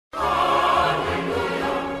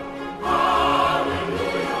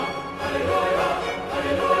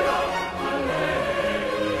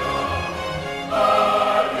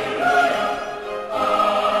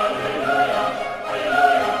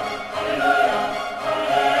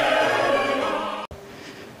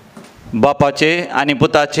बापाचे आणि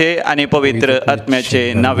पुताचे आणि पवित्र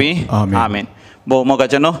आत्म्याचे नावी आमेन. भोव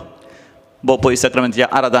मोगाच्यानो भोव पयस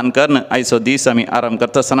सक्रामेंताचें आराधन करन आयचो दीस आमी आराम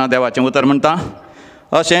करता आसतना देवाचें उतर म्हणटा.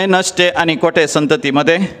 अशें नश्टे आनी कोटे संतती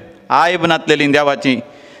मध्ये आयब नातलेली देवाची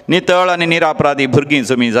नितळ आनी निरापराधी भुरगीं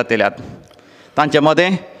जमी जातल्यात. तांचे मदें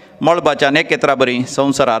मळबाच्या नेकेत्रा बरी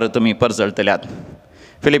संवसारार तुमी परजळतल्यात.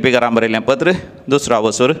 फिलिपिकारां बरयलें पत्र 2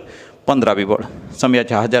 वसूर 15 बोळ.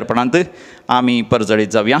 समयाच्या हजारपणांत आमी परजळीत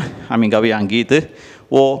जावया. आमी गावया गीत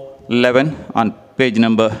O11 on page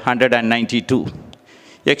number 192.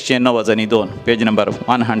 192 page number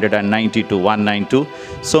 192 192.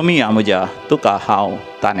 सोमिया म्हज्या तुका हांव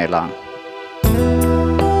तानेलां.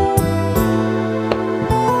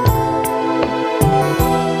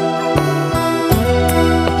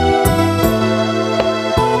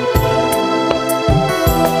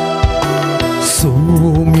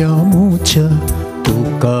 सोम्या मुझ्या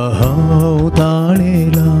तुका हांव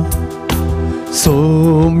ताणेला.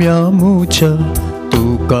 सोम्या मुझ्या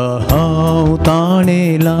तुका हांव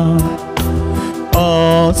ताणेला.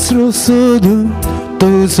 आसरो सोदून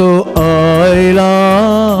तुजो आयला.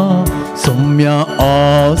 सोम्या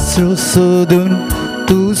आसरो सोदून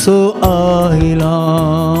तुजो आयला.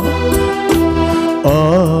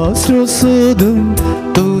 आसरो सोदून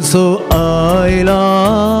तुजो आयला.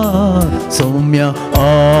 सोम्या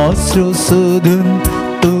आसरो सोदून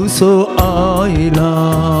तुजो आयला.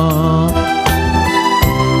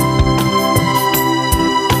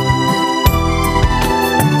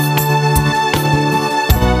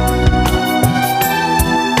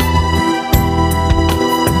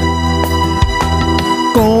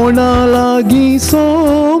 कोणा लागी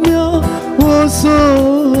सोम्या वसो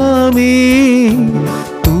आमी.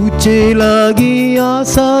 तुजे लागी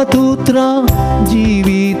आसात उतरां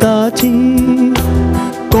जिविताची.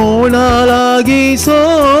 कोणा लागी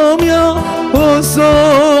सोम्या वसो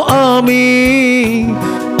आमी.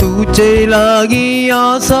 तुजे लागी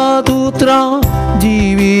आसात उतरां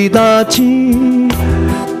जिविताची.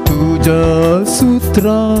 तुज्या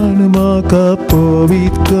सुत्रान म्हाका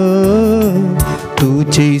पवित्र कर.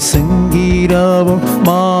 तुझे संगी राव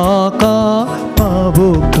म्हाका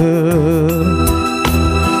पावो कर.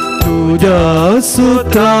 तुझ्या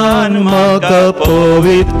सुत्रान म्हाका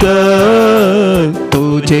पवित्र कर.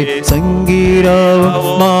 तुझे संगी राव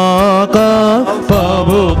म्हाका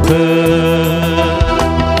पावो कर.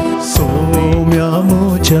 सोम्या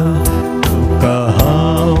म्हज्या तुका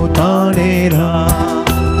हांव ताणेला.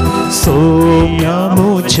 सोम्या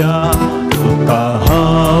म्हज्या तुका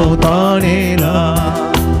हांव ताणेला.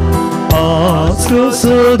 आसरो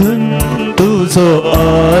सोदून तुजो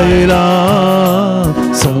आयला.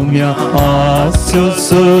 सोम्या आसरो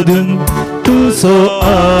सोदून तुजो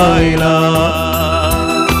आयला.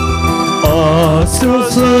 आसरो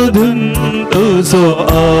सोदून तुजो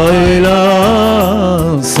आयला.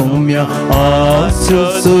 सोम्या आसरो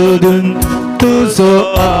सोदून तुजो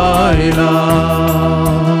आयला.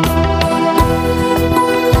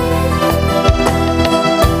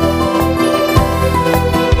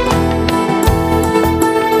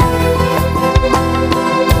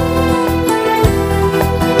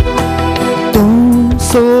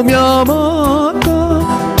 सोम्या म्हाका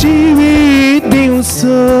जिवीत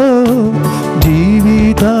दिवचो.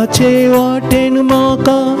 जिविताचे वाटेन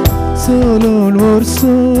म्हाका चलोवन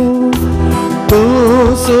व्हरचो. तो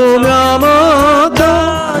सोम्या म्हाका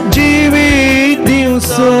जिवीत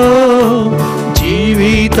दिवचो.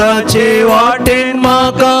 जिविताचे वाटेन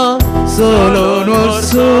म्हाका चलोवन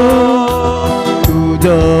व्हरचो.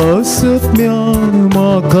 तुज्या सत्म्यान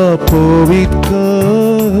म्हाका पवित्र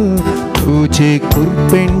कर. तुझे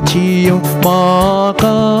कृपेंची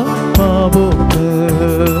म्हाका पावो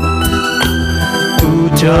कर.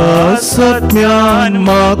 तुझ्या सत्म्यान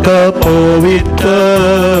म्हाका पवित्र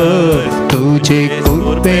कर. तुझे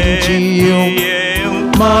कृपेंची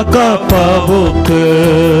म्हाका पावो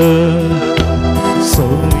कर.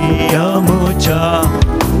 सोम्या म्हज्या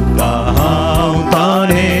तुका हांव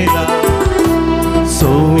ताणेला.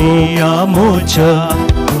 सोम्या म्हज्या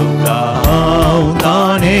तुका हांव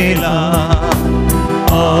ताणेला.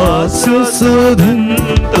 आसरो सोदून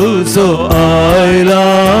तुजो आयला.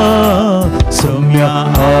 सोम्या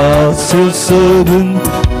आसरो सोदून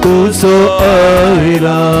तुजो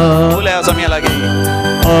आयला. सोम्या लागी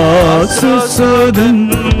आसरो सोदून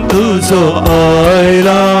तुजो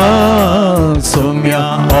आयला. सोम्या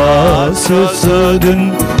आसरो सोदून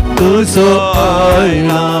तुजो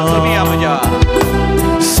आयला.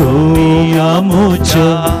 सोम्या म्हज्या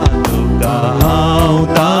तुका हांव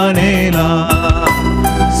ताणेला.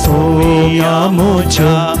 सोम्या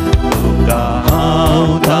म्हज्या तुका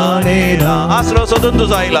हांव ताणेला. आसरो सोदून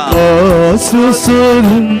तुजो आयला. आसरो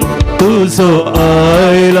सोदून तुजो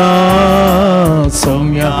आयला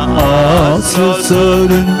सौम्या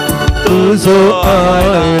आसुसोदून तुजो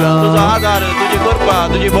आयला तुझा आधार तुझी कृपा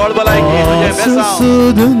तुझी बळबलायकी तुझे बेसाव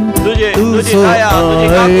आसुसोदून तुझी दया तुझी काकूळ तुझी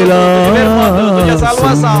निर्मळ तुझे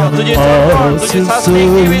साल्वासाव तुझी चौपट तुझी सासणी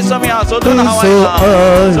किवी सोम्या सोदून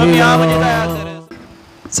हवायला सोम्या म्हणजे दया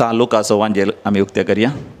कर चालू कासो वांजेल आम्ही उक्त्या करूया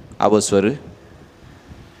आवस्वर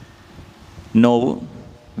 9,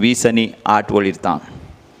 20 आणि 8 वळीरता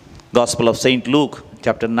Gospel of Saint Luke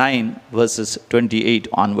chapter 9 verses 28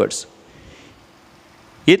 onwards.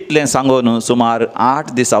 इतलें सांगून सुमार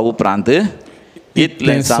 8 दिसा उपरांत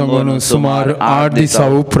इतलें सांगून सुमार 8 दिसा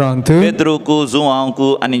उपरांत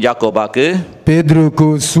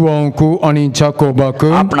पेद्रुकू जुआंकू आणि जाकोबाक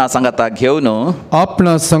आपणा संगता घेवन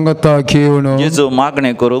जेजू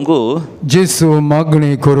मागणे करूंक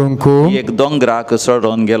एक दोंगराक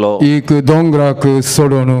सोडून गेलो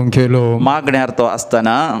मागण्यार तो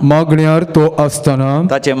आसतना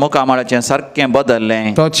ताचे मुखामळाचें सारकें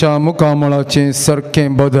बदल्लें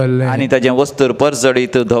आनी ताचें वस्त्र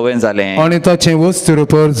परजळीत धवें जालें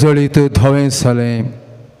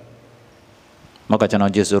मोगाचें नांव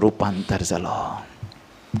जेजू रूपांतर जालो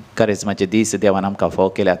करिस्माचे दीस देवान आमकां फोव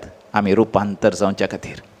केल्यात आमी रूपांतर जावच्या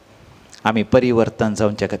खातीर आमी परिवर्तन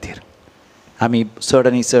जावच्या खातीर आमी चड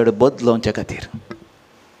आनी चड बदलोवच्या खातीर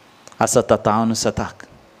असतावन सताक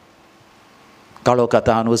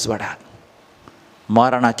काळोखांतावन उजवाडाक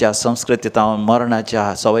मरणाच्या संस्कृतींतावन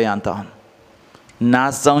मरणाच्या सवयांतावन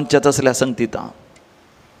नाश जावच्या तसल्या संगतींतावन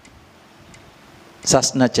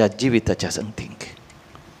सासणाच्या जिविताच्या संगतींक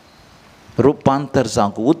रूपांतर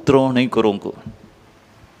जावंक उतरोवणूय करूंक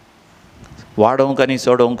वाडोवंक आनी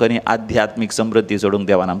सोडोवंक आनी आध्यात्मीक समृद्धी जोडूंक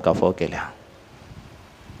देवान आमकां फोव केल्या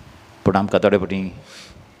पूण आमकां थोडे फावटी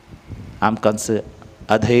आमकांच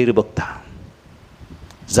अधैर्य भोगता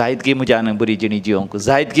जायत की म्हज्यान बरी जिणी जिवंक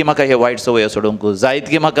जायत की म्हाका हे वायट सवय सोडोवंक जायत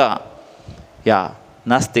की म्हाका ह्या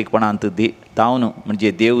नास्तीकपणांत तावन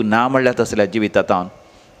म्हणजे देव ना म्हणल्यार तसल्या जिवितांत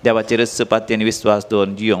देवाचेर पाती आनी विस्वास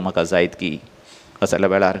दवरून जियोंक म्हाका जायत की असल्या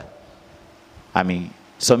वेळार आमी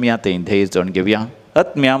सोम्यातय धैर्य जोडून घेवया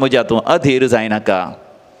आत्म्या म्हज्या तूं अधीर जायनाका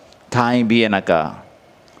कांय भिये नाका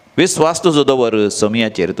विस्वास तुजो दवर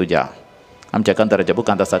सोम्याचेर तुज्या आमच्या कंताराच्या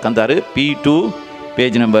बुकांत आसा कंतार P2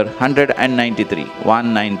 पेज नंबर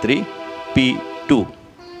 193 P2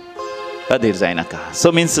 अधीर जायनाका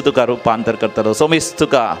सोमीच तुका रूपांतर करतलो सोमीच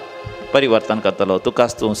तुका परिवर्तन करतलो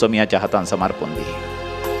तुकाच तूं सोम्याच्या हातान समर्पण दी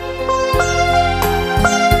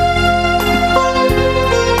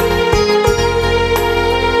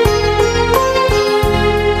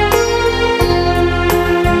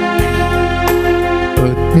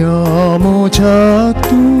मोजा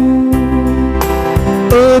तू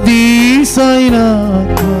अधी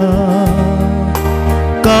सायनाका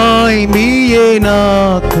काय मिये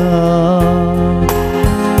नाका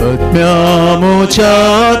आत्म्या मोजा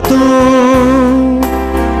तू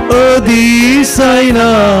अधी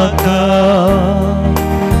सायनाका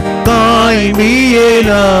काय मिये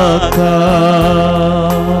नाका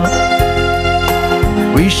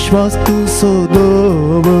विश्वास तू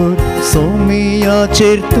सोदवर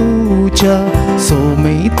सोमियाचेर तुज्या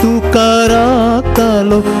सोमी तुका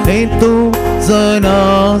राखतलो हे तू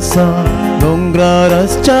जनासा दोंगरार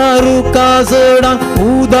चारुका जडा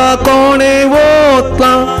उदा कोणे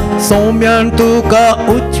वतला सोम्यान तुका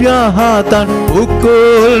उजव्या हातान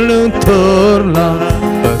उखलून थरला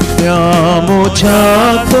आत्म्या मोज्या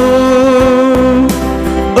तू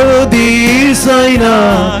अधी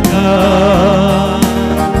जायनाका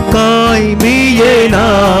काय मिये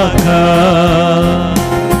नाका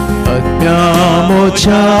आत्म्या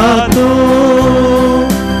मोज्या तू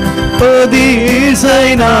अधी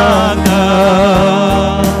जायनाका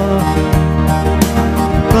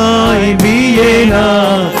काय मिये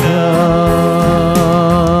नाका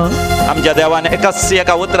आमच्या देवाने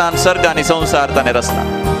एका उतरान सर्ग आणि संसार ताणे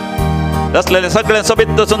रचलेले सगळे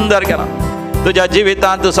सोबीत सुंदर केला तुझ्या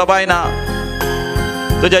जिवितांत सबाय ना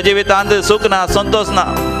तुझ्या जिवितांत सुख ना संतोष ना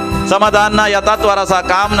समाधान ना या तात्वार आसा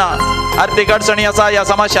काम ना आर्थिक अडचणी आसा या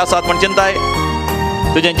समस्या आसात पण चिंता आहे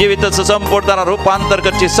तुझे जिवित संपूर्ण रूपांतर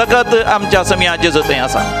करची सगत आमच्या समिया जेजू थंय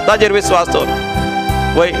आसा ताजेर विश्वास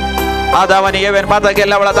दवर वय आदावानी येवेन पाता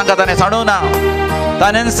केल्या वेळा तांकां ताणें सांडू ना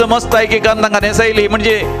ताणेंच मस्तायकी करून तांकां नेसयली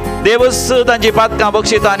म्हणजे देवच तांची पातकां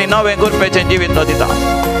बक्षिता आनी नवें गुरपेचें जिवीत दिता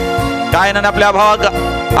कायनान आपल्या भावाक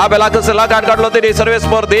आबेलाक लागाट काडलो तरी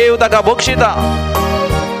सर्वेस्पर देव ताका बक्षिता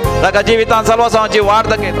ताका जिवितांत साल्वासाची वाट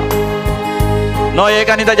दाखयता नोयेक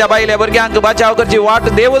आनी ताच्या बायल्या भुरग्यांक बचाव करची वाट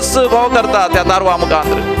देवच भाव करता त्या दारवा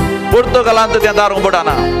मुखांत पुर्तुगालांत त्या दारू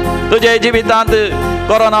बुडाना तुझे जिवितांत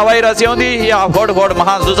कोरोना व्हायरस येवं दी या व्हड व्हड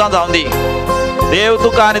महाझुजां जावं दी देव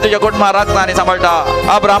तुका आणि तुझ्या कुटुंबाक राखता आणि सांभाळटा.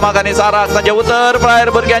 अब्राहमाक आणि साराक तांचे उतर प्रायर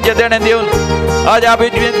भुरग्यांचे देणे दिवन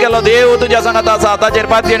अजापित केलो. देव तुझ्या सांगात आसा. ताचेर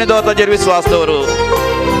पातयेणी दवर, ताचेर विश्वास दवरू.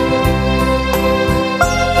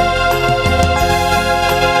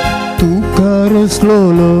 तुका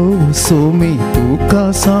रचलोलो सोमी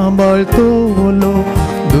तुका सांबाळतलो.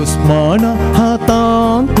 दुस्माना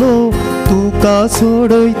हातांतलो तुका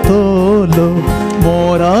सोडयतलो.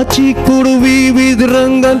 मोराची कुडवी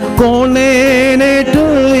विधरंगन कोणे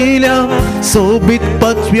नेटयल्या. सोबीत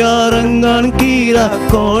 5व्या रंगान किरा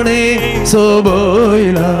कोणे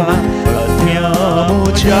सोबयला.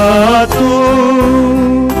 मोच्या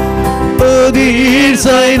तूं अधीर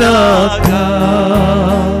सैनाका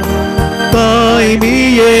काय मी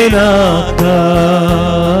येनाका.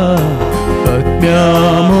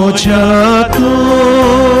 मोच्या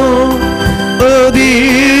तूं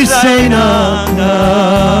अधीर सैनाका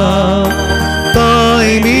काय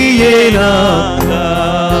मी येनाका.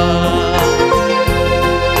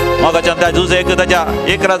 मगाच्यान त्या जुजेक ताच्या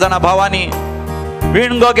 11 जाणां भावांनी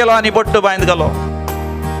विणगो केलो आणि पट्टो बांद केलो.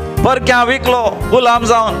 परक्या विकलो गुलाम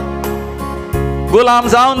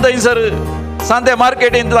जावन थंयसर सांते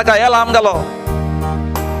मार्केटीन ताका येलाम घालो.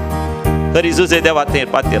 तरी जुजे देवातेर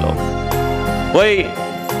पातयलो. वय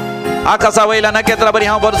आकाशा वयल्या नखेत्रां बरी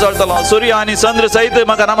हांव बरो चलतलो. सूर्य आनी चंद्र सहित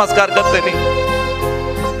म्हाका नमस्कार करतली.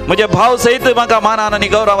 म्हजे भाव सहित म्हाका मानान आनी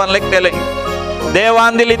गौरवान लेखतले.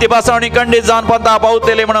 देवान दिली ती बासवणी खंडीत जावन पंथा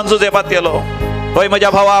पावतली म्हणून जुजे पातयलो. होय म्हज्या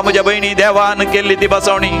भावा, म्हज्या भयणी, देवान केल्ली ती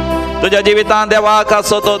बासवणी तुझ्या जिवितांत देवाक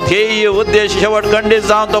आसो तो ध्येय उद्देश शेवट खंडीत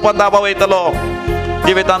जावन तो पंथा पावयतलो.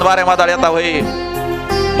 जिवितांत वारें वादळ येता वय.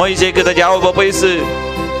 म्हैशेक ताची आवय पयस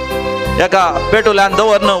एका पेटुल्यान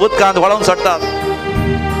दवरन उदकांत वळोवन सोडटात.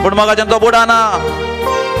 पूण मगाच्यान तो बुडाना,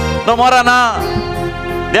 तो मरना.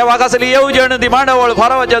 देवाक आसली येवजण ती मांडवळ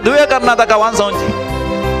फारावाच्या धुवे करना ताका वांसोवची.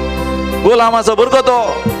 गुलामाचो भुरगो तो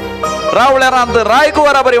रावळ्यारांत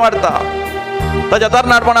रायकुवारा बरी वाडटा. ताच्या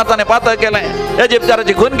तरणाटपणांत ताणें पातळ केलें.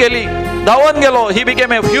 इजिप्तकाराची खून केली, धांवून गेलो. He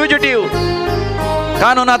became a fugitive.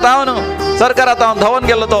 कानुनांत सरकारांत धांवून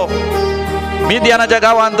गेलो तो. मिदियानाच्या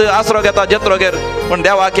गांवांत आसरो घेता जत्रोगेर. पूण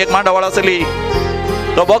देवाक एक मांडवळ आसली.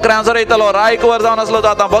 तो बकऱ्यां चरयतलो. रायकुवर जावन आसलो तो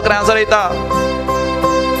आतां बकऱ्यां चरयता.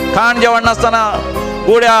 खाण जेवण नासतना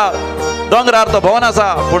गुड्या दोंगरार तो भवन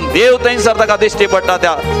आसा. पूण देव थंयसर ताका दिश्टी पडटा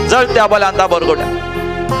त्या जळत्या बल्यान ताबोर गोड्या.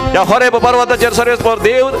 ह्या होरेब पर्वताचेर सर्वेस्पर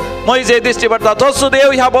देव मोइजे दिश्टी पडटा. तोच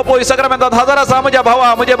देव ह्या बोपोय सक्रामेंतांत हजर आसा. म्हज्या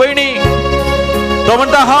भावा, म्हजे भयणी, तो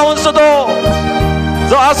म्हणटा हांवच तो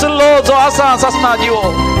जो आसलो, जो आसा ससना जिवो.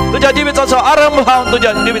 तुझ्या जिविताचो आरंभ हांव,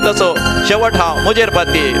 तुझ्या जिविताचो शेवट हांव. म्हजेर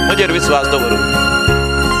पातये, म्हजेर विश्वास दवरू.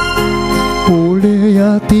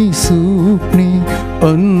 पोळ्या ती सुपणी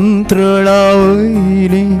अंतराळावयली.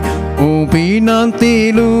 उबिनांती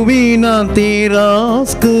लुबिनांती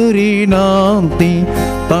रास करिनांती.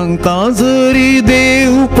 तांकां जरी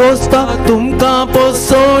देव पोसता तुमकां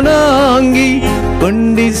पोसोनांगी.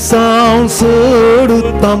 खंडीत जावन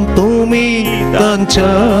सोडूतां तुमी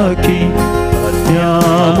तांच्याकी.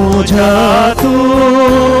 मोझ्या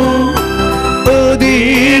तूं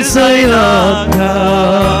अधीर सैनाका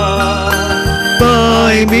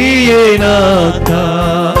काय मी येनाका.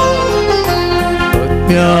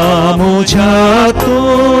 मोझ्या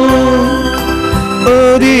तूं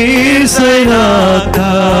अधीर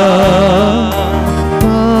सैनाका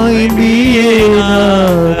काय मी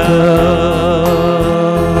येनाका.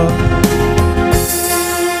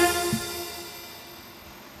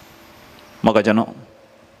 मोगाच्यानो,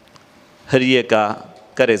 हरी एका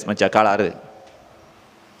करेजमाच्या काळार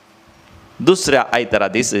दुसऱ्या आयतारा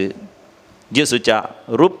दीस जेसूच्या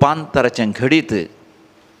रुपांतराचे घडीत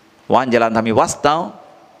वांजेलांत आमी वाचता,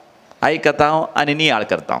 आयकता आनी नियाळ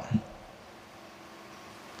करता.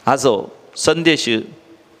 हाजो संदेश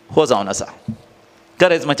हो जावन आसा.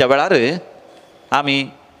 करेजमाच्या वेळार आमी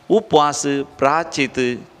उपवास, प्राचित,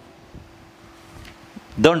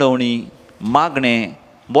 दंडवणी, मागणें,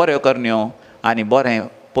 बऱ्यो करण्यो आनी बरें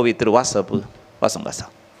पवित्र वाचूंक आसा.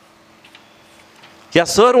 ह्या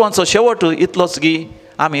सर्वांचो शेवट इतलोच की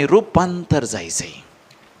आमी रुपांतर जायचें.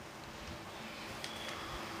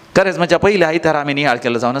 करेजमाच्या पयल्या आयतार आमी नियाळ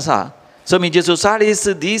केलो जावन आसा. स्वामी जेजू 40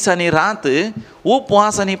 दीस आनी रात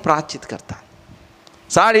उपवास आनी प्राचित करता.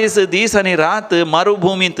 40 दीस आनी रात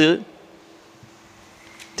मरुभुमींत,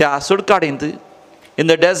 त्या सुडकाडींत, in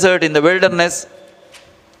the desert, in the wilderness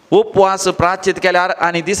उपवास प्राचित केल्यार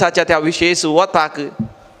आनी दिसाच्या त्या विशेष वताक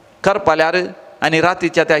करपाल्यार आनी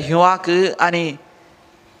रातीच्या त्या हिंवाक आनी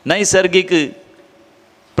नैसर्गीक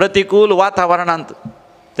प्रतिकूल वातावरणांत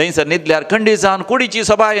थंयसर न्हिदल्यार खंडीत जावन कुडीची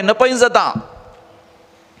सबाय नपय जाता.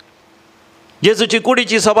 जेजूची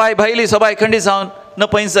कुडीची सबाय, भायली सबाय खंडीत जावन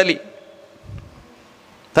नपय जाली.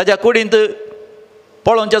 ताच्या कुडींत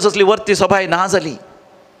पळोवनची असली वर्ती सभाय ना जाली,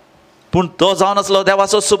 पूण तो जावन आसलो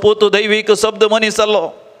देवाचो सुपूत दैवीक शब्द मनीस जाल्लो.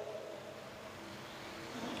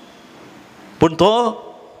 पूण तो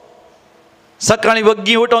सकाळी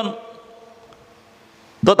वग्गी उठोन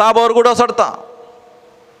तो ताबोर गुडो सोडता.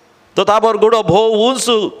 तो ताबोर गुडो भोव उंच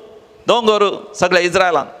दोंगर सगळ्या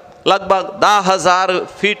इस्रायलांत लगभग 10,000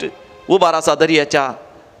 फीट उबार आसा दर्याच्या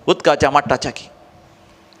उदकाच्या माट्टाच्या की.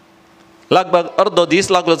 लगभग अर्दो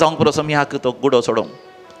दीस लागलो जावंक पुरो समियाक तो गुडो सोडोंक.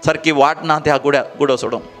 सारकी वाट ना त्या गुडो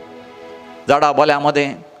सोडोंक. झाडां बोल्यामध्ये,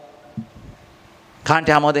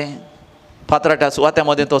 खांट्यामध्ये, फातराट्या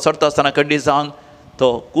सुवात्यामध्ये तो चडता आसतना खंडीत जावन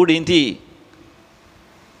तो कुडीन ती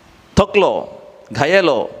थकलो,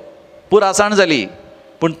 घायेलो, पुरासाण जाली.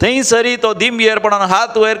 पूण थंयसरी तो दिंबयेरपणान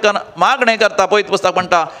हात वयर करून मागणें करता. पळयत पुस्तक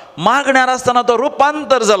म्हणटा मागण्यार आसतना तो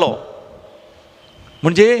रुपांतर जालो.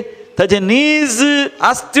 म्हणजे ताचें नीज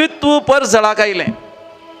अस्तित्व परजळाक आयलें.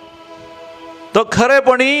 तो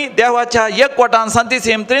खरेपणी देवाच्या एकवटान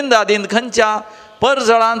सांतिसेम त्रिंदादीन खंयच्या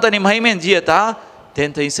परजळांत आनी महिमेन जियेता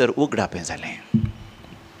तें थंयसर उगडापें जालें.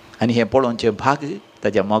 आनी हें पळोवनचे भाग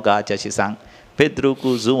ताच्या मोगाच्या शिसांक पेद्रूक,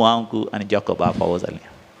 जुवांक आनी जॅकोबा फावो जालें.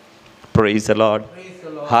 Praise the Lord.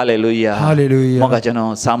 हालेलुया. मोगाचें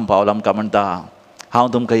न्हू साम पावल आमकां म्हणटा हांव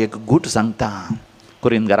तुमकां एक गूट सांगता.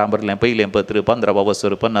 कुरिंदकारां बरयलें पयलें पत्र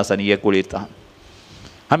 15:50 आनी 1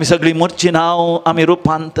 आमी सगळीं मरची नांव, आमी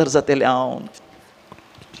रुपांतर जातले हांव.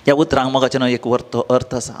 ह्या उतरांक मोगाचें न्हू एक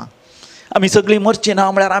अर्थ आसा. आमी सगळीं मरची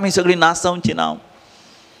नांव म्हळ्यार आमी सगळीं नासवची नांव.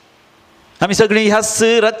 आमी सगळीं ह्याच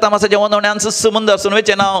रक्तमासाच्या वंदवण्यान समुंदरसून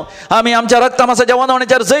वयचे नांव. आमी आमच्या रक्तमासाच्या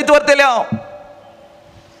वंदवण्याचेर जैत व्हरतले हांव.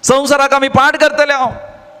 संवसाराक आमी पाठ करतले हांव.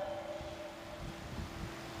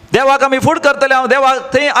 देवाक आमी फूड करतले हांव.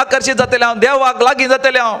 देवाक थंय आकर्शीत जातले हांव. देवाक लागीं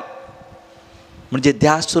जातले हांव. म्हणजे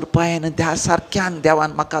त्या सुरपायेन त्या सारक्यान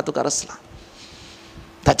देवान म्हाका तुका रचला.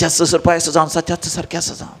 ताच्याच सुरपायेचो जावन सत्याच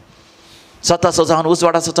सारक्याचो जावन स्वताचो जावन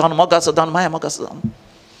उजवाडाचो जावन मोगाचो जावन माया मोगाचो जावन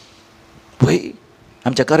पळय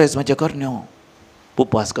आमच्या करेजमाचे करण्यो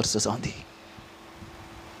उपवास करचो जावन दी.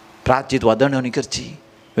 प्राचित वा दंडवणी करची.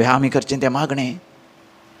 आमी करचें तें मागणें.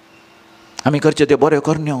 आमी करच्यो त्यो बऱ्यो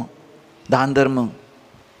करण्यो. दान धर्म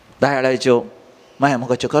दयाळाच्यो माया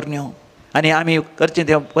मोगाच्यो करण्यो. आनी आमी करचें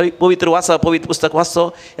तें पवित्र वाचप, पवित्र पुस्तक वाचचो.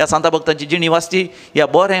 ह्या सांता भक्तांची जिणी वाचची. ह्या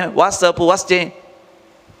बरें वाचप वाचचें.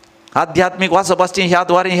 आध्यात्मीक वाचप वाचचें. ह्या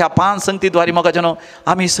द्वारे ह्या 5 संगती द्वारे मोगाचें न्हू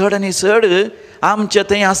आमी चड आनी चड आमचें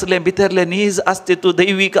थंय आसलें भितरलें नीज अस्तित्व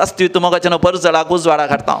दैवीक अस्तित्व मोगाचें न्हू परजळाक उजवाडाक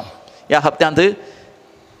हाडटा. ह्या हप्त्यांत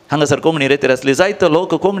हांगासर कोंकणी रेतेर आसली. जायतो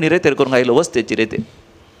लोक कोंकणी रेतेर करूंक आयलो वस्तेची रेतेर.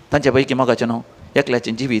 तांचे पैकी मोगाचें न्हू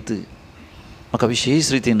एकल्याचें जिवीत म्हाका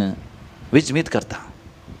विशेश रितीन विचमीत करता.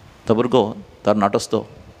 तो भुरगो तरणाटो आसतो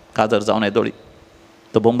काजर जावन येदोळी.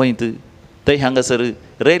 तो मुंबईंत थंय हांगासर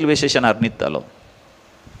रेल्वे स्टेशनार न्हिदतालो.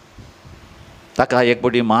 ताका एक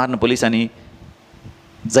फावटी मार्न पुलिसांनी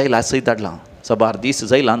जैलांत सयत हाडलां. 12 दीस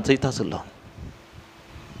जैलांत सयत आसलो.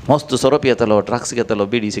 मस्त सोरोप येतालो, ड्रग्स घेतालो,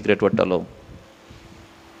 बिडी सिगरेट वडटालो.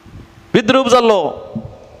 विद्रूप जाल्लो.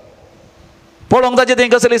 पळोवंक ताची थंय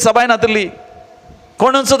कसली सबाय नातली.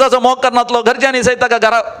 कोणूच सुद्दां ताचो मोग करनातलो. घरच्यांनी सयत ताका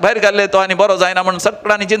घरा भायर घाल्ले. तो आनी बरो जायना म्हणून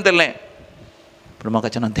सगळ्यांनी चिंतलें. पूण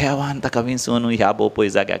मोगाचें देवान ताका विंचून ह्या भोव पळय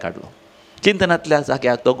जाग्याक हाडलो. चिंतनांतल्या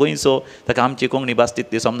जाग्याक तो गोंयचो. ताका आमची कोंकणी भास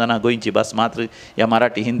तितली समजना. गोंयची भास मात्र ह्या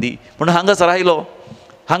मराठी हिंदी. पूण हांगासर आयलो.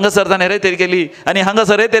 हांगासर ताणें रेतेर केली. आनी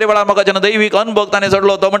हांगासर रेतेर वेळार मोगाचें दैवीक अनुभव ताणें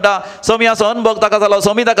जोडलो. तो म्हणटा सोम्याचो अनुभव ताका जालो.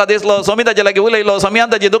 सोमी ताका दिसलो. सोमी ताचे लागीं उलयलो.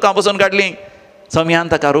 सोम्यान ताची दुकां पुसून काडलीं. सोम्यान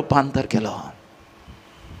ताका रुपांतर केलो.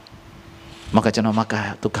 मोगाचें म्हाका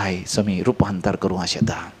तुकाय समी रुपांतर करूं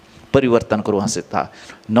आशेता. परिवर्तन करूं आशेता.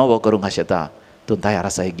 नवो करूंक आशेता. तूं तयार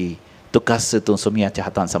आसा गी. तुकाच तूं सोमियाच्या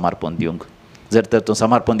हातान समर्पण दिवंक. जर तर तूं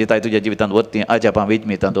समर्पण दिताय तुज्या जिवितांत वर्ती अजापां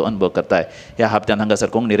वेजमेतां तूं अनुभव करताय. ह्या हप्त्यान हांगासर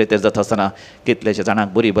कोंकणी रेतेर जाता आसतना कितलेशे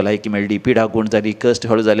जाणांक बरी भलायकी मेळ्ळी. पिडा गूण जाली. कश्ट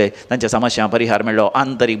हळ जाले. तांच्या समस्या परिहार मेळ्ळो.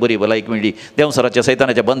 आंतरीक बरी भलायकी मेळ्ळी. देवसराच्या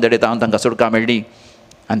सैतानाच्या बंदडेत हांव तांकां सुटका मेळ्ळी.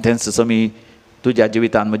 आनी तेंच समी तुज्या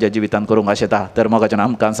जिवितांत म्हज्या जिवितांत करूंक आशेता. तर मोगाचें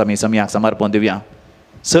आमकां समी समियाक समर्पण दिवया.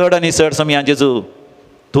 चड आनी चड समिया जेजू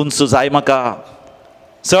तुंच जाय म्हाका.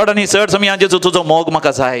 चड आनी चड समिया जेजू तुजो मोग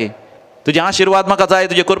म्हाका जाय. तुजे आशिर्वाद म्हाका जाय.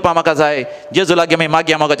 तुजी कृपा म्हाका जाय. जेजू लागीं आमी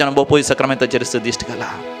मागया. मोगाचें बोपोय सक्रामेंताचेर दिश्ट घाला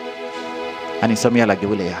आनी समिया लागीं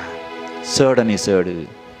उलया. चड आनी चड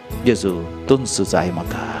जेजू तुंच जाय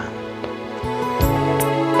म्हाका.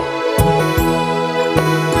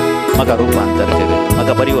 म्हाका रुपांतर कर.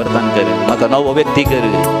 म्हाका परिवर्तन कर. म्हाका नवो व्यक्ती कर.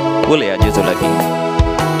 उलया जेजू लागीं.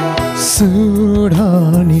 चड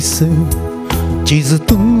आनी चड जेजू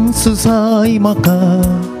तुंच जाय म्हाका.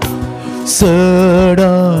 चड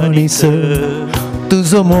आनी चड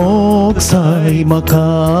तुझो मोग साई म्हाका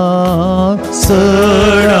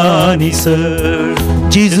सड आनी सड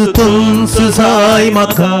जेजू तुमचो जाय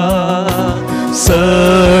म्हाका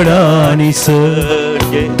सड आनी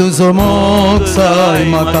सड तुझो मोग साई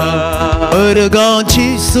म्हाका अर्गा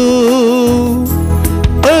जेजू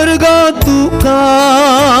अर्गा तुका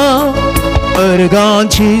अर्गा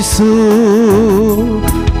जेजू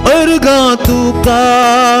अर्गा तुका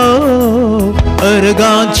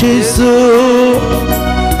अर्गा जेजू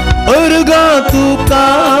अर्गा तुका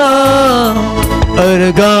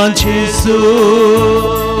अर्गा जेजू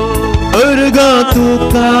अर्गा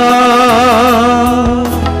तुका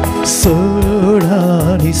सड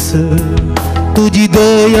आनी सड तुजी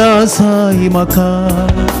दया साई म्हाका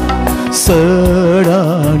सड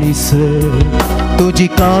आनी सड तुजी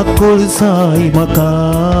काकूळ साई म्हाका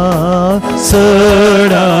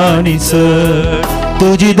सड आनी सड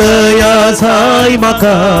तुजी दया साई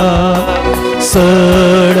म्हाका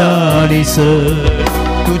सड आनी सड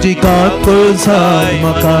तुजी काकूळ साई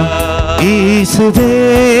म्हाका येसुवे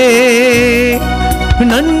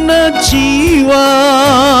ನನ್ನ ಜೀವ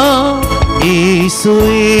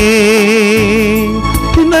ಯೇಸುವೇ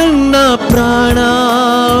ನನ್ನ ಪ್ರಾಣ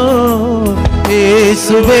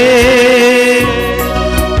ಯೇಸುವೇ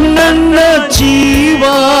ನನ್ನ ಜೀವ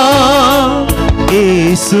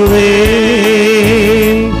ಯೇಸುವೇ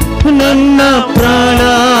ನನ್ನ ಪ್ರಾಣ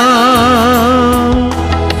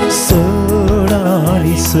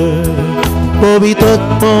ಸಡಾಳಿ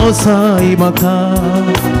ಪವಿತ್ರಾತ್ಮ ಸಾಯಿ म्हाका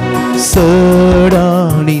सड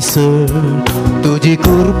आनी सड तुजी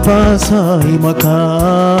कृपा साई म्हाका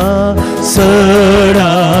सड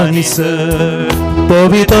आनी सड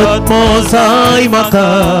पवित्रात्मा साई म्हाका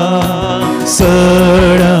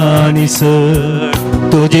सड आनी सड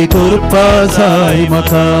तुजी कृपा साई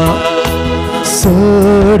म्हाका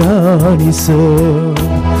सड आनी सड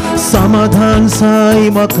समाधान साई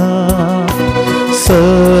म्हाका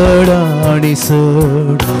सड आनी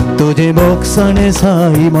सड तुझे मोक्षाने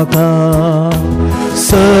साई म्हाका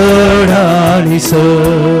सड आनी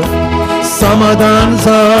सड समाधान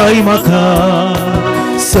साई म्हाका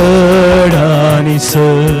सड आनी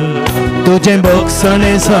सड तुझे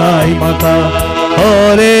मोक्षाने साई म्हाका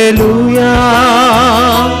hallelujah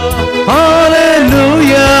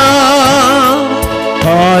hallelujah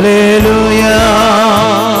hallelujah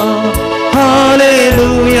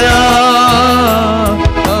hallelujah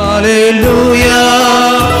Hallelujah,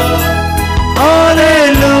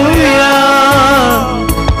 Hallelujah,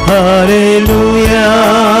 Hallelujah,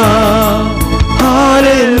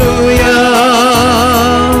 Hallelujah.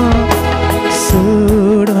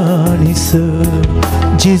 सड आनी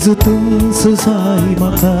सड जेजू तुमचो जाय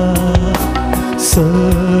म्हाका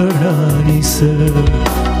सड आनी सड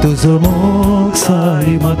तुजो मोग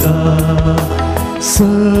साई म्हाका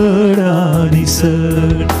सड आनी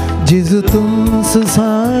सड जेजू तुमचो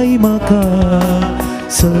जाय म्हाका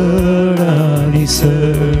सड आनी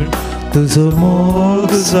सड तुजो मोग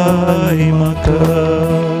जाय म्हाका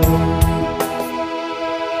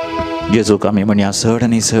जेजूक आमी म्हणया सड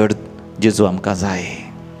आनी सड जेजू आमकां जाय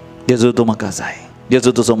जेजू तूं म्हाका जाय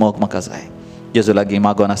जेजू तुजो मोग म्हाका जाय जेजू लागीं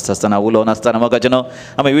मागोन आसतना उलोवन आसतना मोगाचे न्हू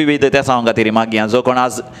आमी विविध त्या सांग खातीर मागया जो कोण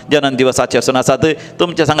आज जन्म दिवसाचे आसून आसात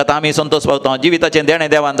तुमच्या सांगात आमी संतोश पावता जिविताचें देणें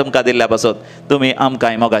देवान तुमकां दिल्ल्या पासत तुमी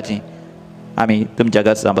आमकांय मोगाची आमी तुमच्या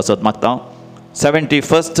घरसां पासत मागता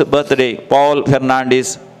 71st birthday Paul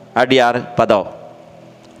Fernandes आडियार पदाव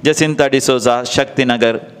Jacinta D'Souza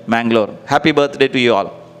Shaktinagar Mangalore happy birthday to you all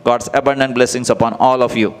God's abundant blessings upon all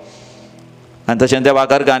of you आनी तशें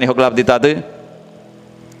देवाक अर्घ आनी होगलाप दितात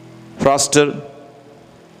Froster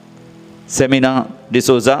lamina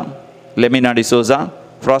D'Souza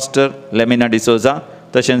Froster lamina D'Souza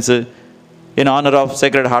तशेंच in honour of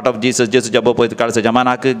sacred heart of Jesus जेजूच्या बोपयत काळसाच्या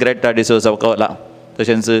मानाक Greta D'Souza कवला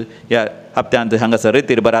तशेंच ह्या हप्त्यांत हांगासर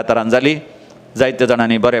रितीर बऱ्या तरान जाली जायत्या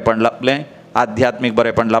जाणांनी बरेपण लाभलें आध्यात्मीक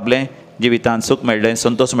बरेपण लाभलें जिवितांत सूख मेळ्ळें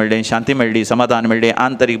संतोष मेळ्ळें शांती मेळ्ळी समाधान मेळ्ळें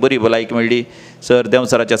आंतरीक बरी भलायकी मेळ्ळी सर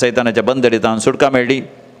देंवसराच्या सैतानाच्या बंदडींतल्यान सुटका मेळ्ळी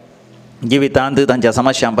जिवितांत तांच्या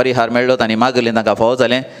समस्यांक परिहार मेळ्ळो आनी मागलें तांकां फावो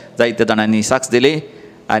जालें जायत्या जाणांनी साक्ष दिली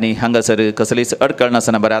आनी हांगासर कसलीच अडकळ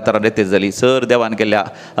नासतना बऱ्या तरान रितीर जाली सर देवान केल्ल्या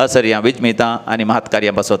असर्यां विजमितां आनी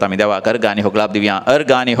महत्कार्यां पासत आमी देवाक अर्घ आनी होगलाप दिवया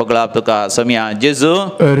अर्घ आनी होगलाप तुका सम्या जेजू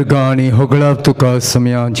अर्घ आनी होगलाप तुका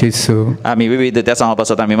सम्या जेजू आमी विविध त्या सांवा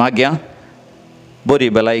पासत आमी मागया बरी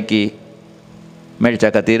भलायकी मेळच्या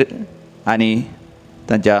खातीर आनी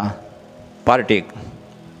तांच्या पार्टेक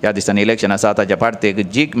ह्या दिसांनी इलेक्शन आसा ताच्या पार्टेक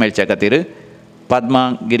जीक मेळच्या खातीर पद्मा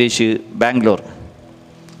गिरीश बँगलोर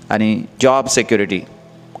आनी जॉब सेक्युरिटी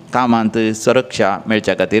कामांत सुरक्षा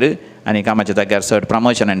मेळच्या खातीर आनी कामाच्या जाग्यार चड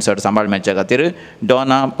प्रमोशन आनी चड सांबाळमेच्या खातीर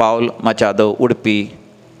डॉना पावल मचादो उडपी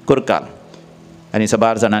कुरकाल आनी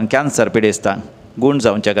 12 जाणांक कॅन्सर पिडेस्तांक गूण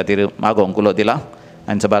जावच्या खातीर मागोवंक उलो दिला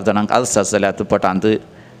आनी 12 जाणांक अल्सर्स जाल्यात पोटांत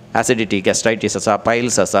ॲसिडिटी गॅस्ट्रायटीस आसा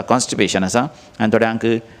पायल्स आसा कॉन्स्टिपेशन आसा आनी थोड्यांक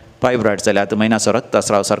फायब्रॉयड जाल्यात म्हयन्याचो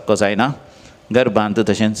रक्तस्राव सारको जायना गर्भांत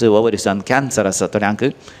तशेंच ओवरिसांत कॅन्सर आसा थोड्यांक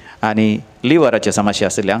आनी लिव्हराचे समस्या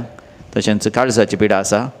आशिल्ल्यांक तशेंच काळजाची पिडा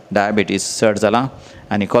आसा डायबिटीस चड जाला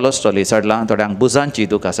आनी कोलेस्ट्रॉलूय चडलां थोड्यांक बुजांची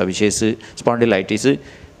दूख आसा विशेश स्पॉन्डिलायटीस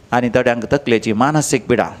आनी थोड्यांक तकलेची मानसीक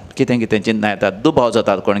पिडा कितें कितें चिंतना येतात दुबाव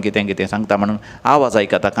जातात कोण कितें कितें सांगता म्हणून आवाज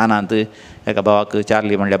आयकता कानांत एका भावाक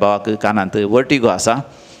चार्ली म्हणल्या भावाक कानांत वर्टिगो आसा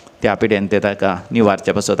त्या पिडेन ते ताका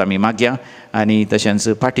निवारचे पासत आमी मागया आनी तशेंच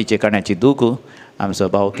पाठीचे कण्याची दूख आमचो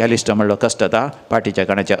भाव कॅलिस्टो म्हणलो कश्ट जाता पाठीच्या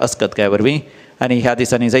कण्याच्या अस्कतकाय वरवीं आनी ह्या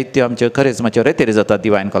दिसांनी जायत्यो आमच्यो खरेंच मातच्यो रेतेर जातात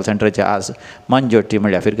डिवायन कॉल सेंटराचे आज मंजोट्टी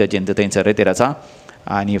म्हणल्यार फिरगचिंत थंयसर रेतेर आसा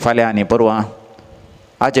आनी फाल्यां आनी परवां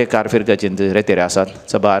आजेकार फिरगचिंत रेतेरे आसात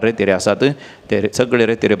सबार रेतेरे आसात ते सगळे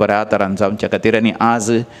रेतेरे बऱ्या आदारान जावच्या खातीर आनी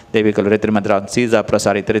आज देविकल रेतेर मंदिरांत सिजा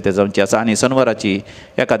प्रसारीत रेतेर जावची आसा आनी शनवाराची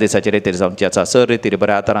एका दिसाची रेतेर जावची आसा सर रेतेरी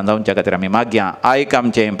बऱ्या आदारान जावच्या खातीर आमी मागया आयक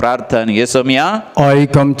आमचें प्रार्थन येसुमिया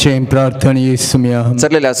आयक आमचें प्रार्थन येसुमिया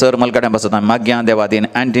चल्लेल्या सर मलकड्यां पासत आमी मागया देवादीन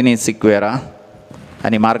अँटनी सिक्वेरा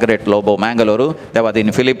आनी Margaret Lobo मँगलोरू Devadin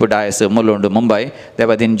Philip Dias Mulund Mumbai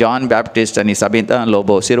Devadin John Baptist आनी साबिता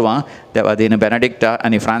लोबो सिरवा देवादीन बेनेडिक्टा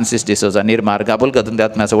आनी फ्रांसीस डिसोजा निर्मार गाबुल गतून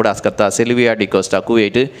आत्म्याचो उडास करता Sylvia D'Costa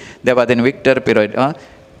Kuwait Devadin Victor पिरोड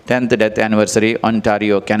 10th death anniversary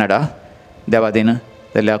Ontario Canada Devadin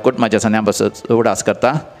जाल्यार कुटुंबाच्या सन्या पासत उडास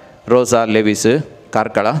करता रोजा Lewis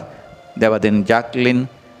कारकळा Devadin Jacqueline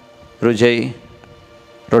Rujay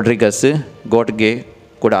Rodrigues गोटगे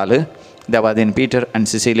Kudal Devadin Peter आनी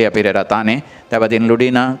सिसिलिया पेरेरा ताने देवादीन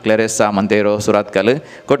लुडिना क्लेरेसा मंतेरो सुरातकल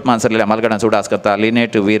कुटुंबान सरलेल्या मालगडांचो उडास करता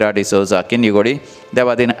लिनेट विरा डिसोजा किन्निगोडी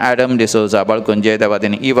देवादीन ॲडम डिसोजा बळकुंजे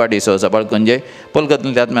देवादीन इवा डिसोजा बळकुंजे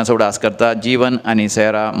पुलगतून आत्म्याचो उडास करता जीवन आनी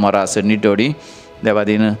सेरा मोरास निटोडी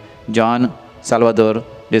देवादीन जॉन साल्वादोर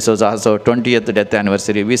डिसोजा हाचो 20th डेथ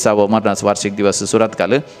एनिवर्सरी 20वा मरणाचो वार्षिक दिवस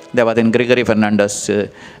सुरातकाल Devadin Gregory Fernandez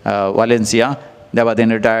Valencia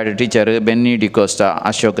Devadin retired teacher Benny D'Costa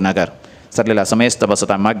Ashoknagar सरलेला समेस्त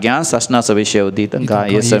बसता माग्या शासनाचो विषय दी तांकां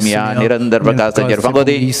येसुमिया निरंतर प्रकाश ताचेर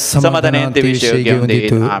फंगोदी समाधानेन ते विषय घेवन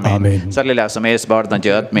दीत आमेन सरलेल्या समेस्त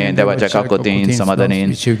भावार्थांचे आत्मे देवाच्या काकोतीन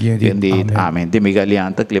समाधानेन घेवन दीत आमेन दिमिगालिया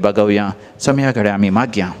तकली बागवया समया कडेन आमी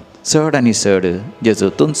माग्या चड आनी चड जेजू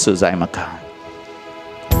तुंच जाय म्हाका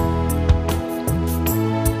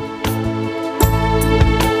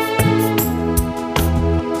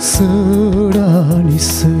चड आनी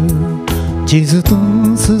चड जेजू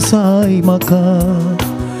तुंच जाय म्हाका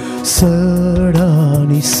चड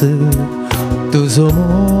आनी चड तुजो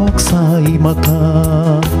मोग जाय म्हाका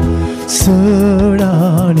चड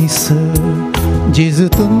आनी चड जेजू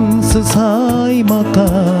तुंच जाय म्हाका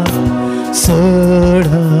चड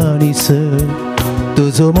आनी चड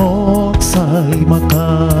तुजो मोग जाय म्हाका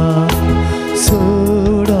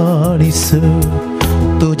चड आनी चड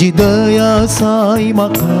तुजी दया जाय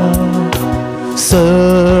म्हाका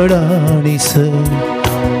चड आनी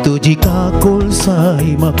चड तुजी काकूळ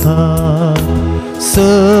जाय म्हाका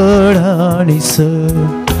चड आनी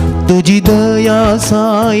चड तुजी दया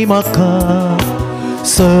जाय म्हाका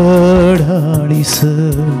चड आनी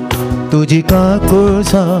चड तुजी काकूळ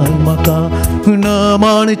जाय म्हाका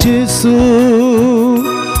नमन जेजू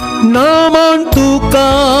नमन तुका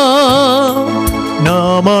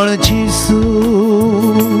नमन जेजू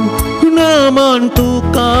नमन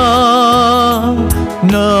तुका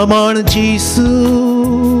नमन जेजू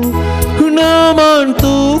नमन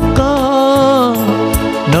तुका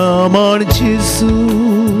नमन जेजू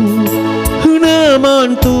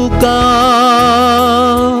नमन तुका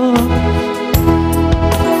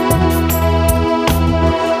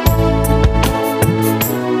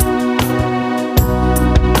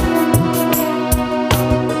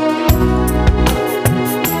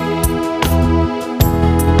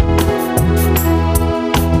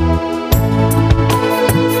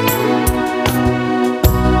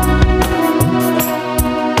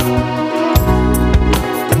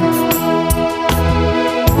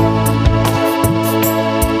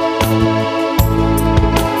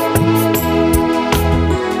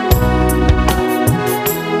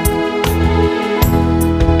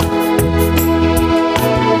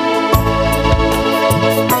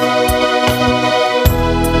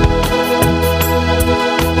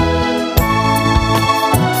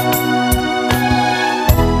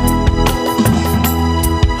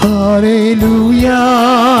Hallelujah,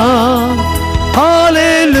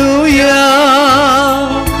 hallelujah,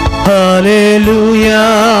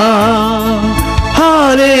 Hallelujah,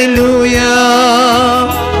 Hallelujah,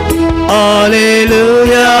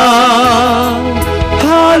 Hallelujah,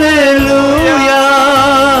 Hallelujah,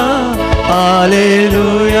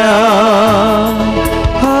 Hallelujah,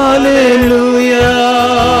 Hallelujah.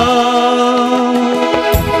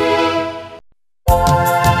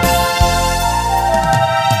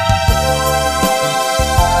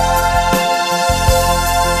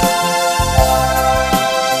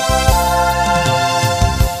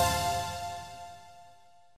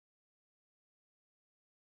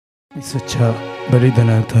 सच्चा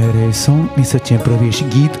बलिदानार्थ रहेछौँ यी सच्चा प्रवेश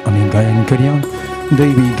गीत अनि गायन गर्यौँ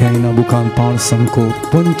दैवी गायन बुकान 5 को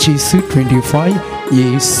 25 ये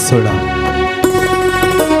सोडा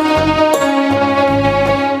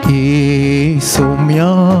ए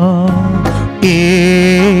सौम्या ए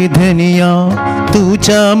धनिया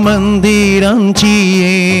तुझ्या मंदिरांची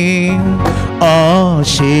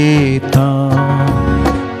आशेता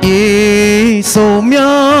ये सौम्या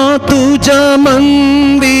तुझ्या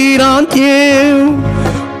मंदिरात येऊ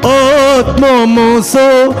आत्मोसो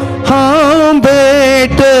हां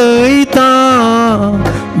बेटैता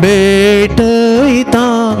बेटैता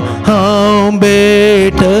हां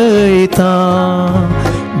बेटैता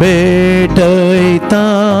बेटैता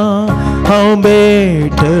हां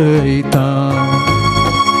बेटैता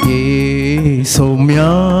ये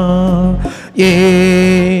सौम्या ये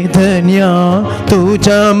धन्या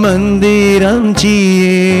तुझ्या मंदिरांची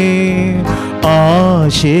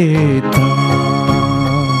आशेता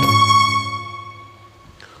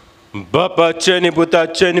बापाचे आणि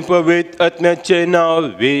पुताचे आणि पवित्र आत्म्याचे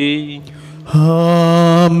नावे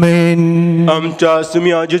आमेन. आमच्या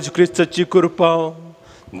सुम्या येशू ख्रिस्ताची कृपा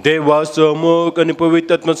देवाचो मोग आणि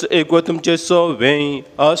पवित्र आत्म्याचो एकव तुमचे सोवे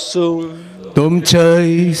आसो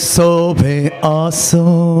तुमचे सोबे आसो.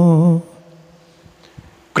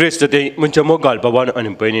 क्रिस्त ते म्हणजे मोगाल भावान आणि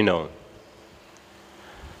बहिणीनो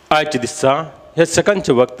आयच्या दिसा ह्या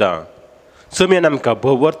सकाळच्या वक्ता सुम्यान आमकां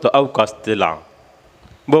भोवरतो अवकाश दिला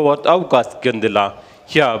भोवरतो अवकाश घेवन दिला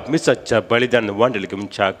ह्या मिसाच्या बलिदान वांटले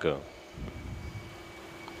मनशाक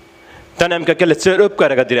ताणें आमकां केले चड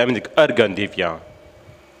उपकारा खातीर आमी अर्घन दिवया.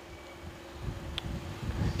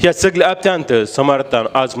 ह्या सगळ्या हप्त्यांत समर्थान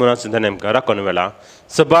आज म्हणून ताणें आमकां राखून व्हेला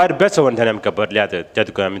सबार बेसवण ताणें आमकां भरल्यात त्या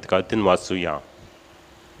तुका आमी तुका तीन वाचुया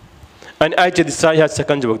आनी आयच्या दिसा ह्या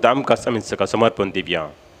सकाळच्या वखदां आमकां आमी सकाळ समर्पण दिवया.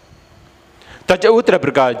 ताच्या उतरा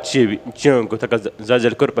प्रकार जिवंक ताका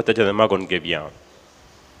जाजल करपाक ताच्या मागून घेवया.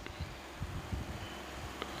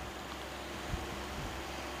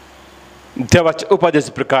 देवाच्या उपादेश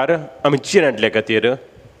प्रकार आमी जिणेंतल्या खातीर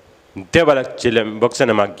देवाच्या भक्तान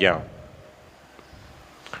मागया.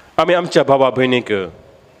 आमी आमच्या भावा भयणीक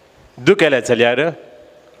दुखेले जाल्यार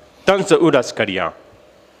तांचो उदास काडया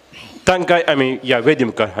तांकांय आमी ह्या वेदी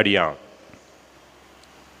मुखार हाडया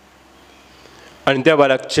आनी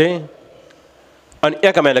देवाचे आनी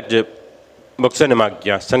एकामेकाचे भक्तान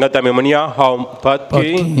मागया. सांगात आमी म्हणया हांव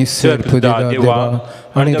पातकी सर्वदा देवा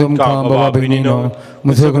आनी तुमकां भावा भयणीनो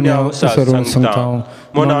म्हजो गुन्यांव विसरून सांगता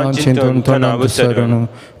मनान चिंतून तनाव विसरून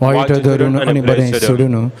वायट धरून आनी बरें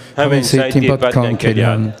सोडून हांवें जायतीं पातकां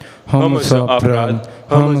केल्यात. हो म्हजो अपराध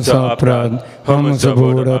हो म्हजो अपराध हो म्हजो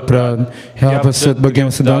व्हड अपराध ह्या पसत बगेन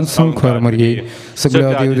सदांच संख्वार मरये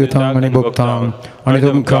सगळ्या देवदूतांक आनी भक्तांक आनी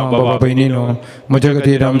तुमकां भावा भयणीनो म्हज्या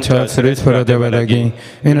खातीर आमच्या सर्वेस्परा देवा लागीं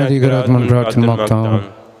येणारी घरात म्हूण प्रार्थना मागता.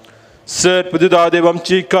 सर्वदूता देव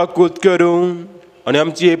आमची काकूत करून आनी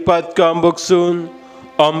आमची पातकां बगसून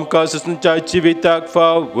आमकां ससनच्या जिविताक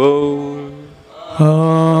फावो.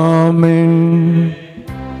 आमेन.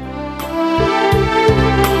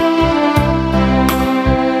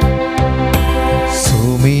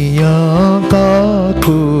 सोमिया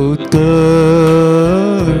काकूत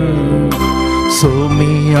कर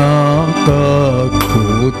सोमिया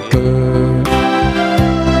काकूत कर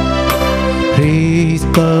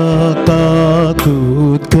ख्रिस्ता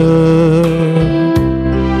काकूत कर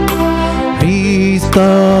ख्रिस्ता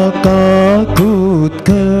काकूत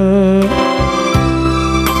कर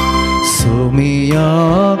सोमिया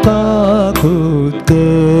काकूत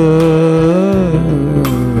कर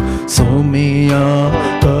सोमिया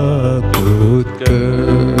काकूत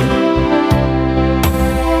कर.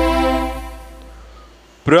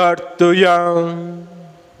 प्रार्थना.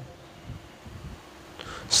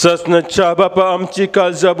 ससनाच्या बापा आमची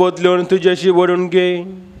काळजां बदलून तुझ्याशी वळून घे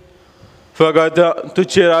फकत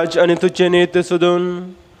तुझे राज आनी तुझे नेत सोदून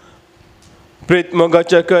प्रेत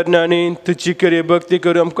मोगाच्या कारणांनी तुझी खरी भक्ती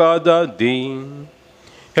करून आमकां आदार दी.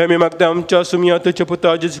 हे मी मागता आमच्या सुम्या तुझ्या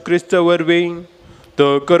पुता जेजू क्रिस्त वरवीं तो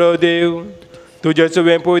करो देव तुझ्या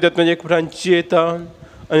सगळें पवित्र आत्म्याचे एक प्रांची येता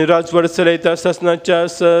आणि राजवड चलयता ससनाच्या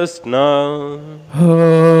ससना.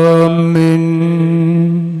 आमीन.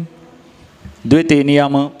 द्वितीय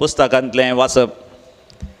नियम पुस्तकांतलें वाचप.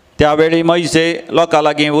 त्यावेळी मैसे लोकां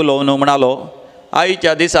लागीं उलोवन म्हणालो,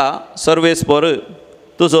 आयच्या दिसा सर्वेस्पर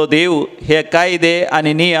तुजो देव हे कायदे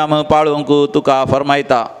आनी नियम पाळूंक तुका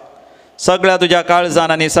फरमायता. सगळ्या तुज्या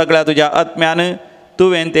काळजान आनी सगळ्या तुज्या आत्म्यान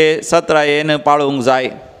तुवें ते सत्रायेन पाळूंक जाय.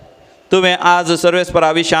 तुवें आज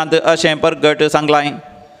सर्वेस्परा विशांत अशें परगट सांगलां,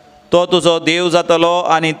 तो तुजो देव जातलो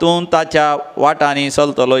आनी तूं ताच्या वाटांनी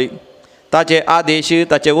चलतलोय. ताचे आदेश,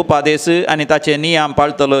 ताचे उपादेश आनी ताचे नियम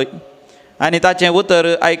पाळतलोय आनी ताचें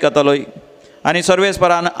उतर आयकतलोय. आनी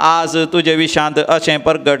सर्वेस्परान आज तुजे विशांत अशें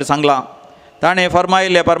परगट सांगलां, ताणें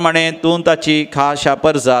फरमायिल्ले प्रमाणे तूं ताची खाशा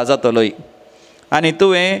परजा जातलोय आनी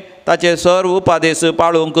तुवें ताचे सर्व उपादेश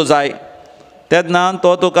पाळूंक जाय. तेन्ना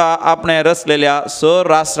तो तुका आपणे रचलेल्या सर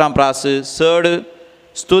राष्ट्रां प्रास चड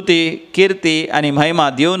स्तुती, किर्ती आनी महिमा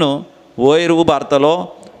दिवन वयर उबारतलो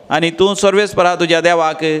आनी तूं सर्वेस्परा तुज्या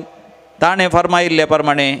देवाक ताणें फरमायिल्ले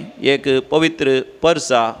प्रमाणे एक पवित्र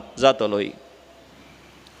परसा जातलोय.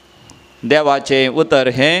 देवाचें उतर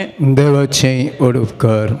हें. देवाचें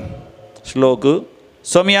ओडूपकार. श्लोक.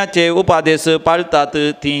 सोम्याचे उपादेश पाळतात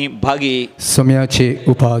तीं भागी. सोम्याचे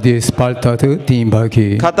उपादेश पाळतात तीं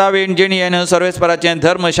भागी. खातावेण जिणयेन सर्वेस्पराचें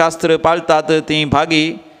धर्मशास्त्र पाळतात तीं भागी.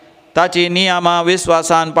 ताची नियमां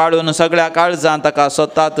विस्वासान पाळून सगळ्या काळजां ताका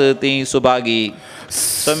सोदतात तीं सुभागी.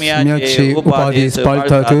 सोम्याचे उपादेश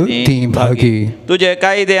पाळतात तीं भागी. तुजे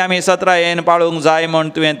कायदे आमी सत्रायेन पाळूंक जाय म्हूण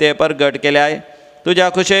तुवें ते परगट केल्याय. तुज्या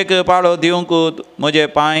खुशेक पाळो दिवंक म्हजे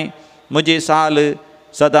पांय, म्हजी साल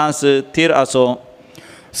सदांच थीर आसो.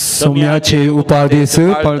 सोम्याचे उपादेश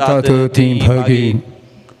पाळतात तीं भागी.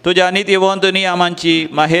 तुज्या नितीवंत नियमांची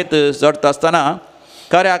माहेत जडता आसतना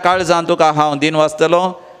खऱ्या काळजान तुका हांव दिन वाचतलो.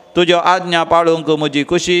 तुज्यो आज्ञा पाळूंक म्हजी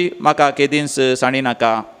खुशी म्हाका केदींच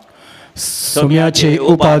साणिनाका. सोम्याचे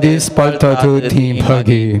उपादेश पाळतात तीं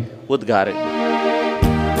भागी. उद्गार.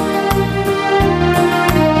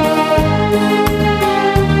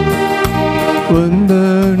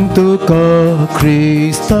 वंदन तुका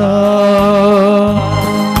ख्रिस्ता,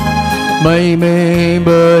 महिमे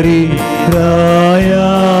बरी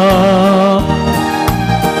राया.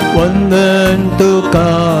 वंदन तुका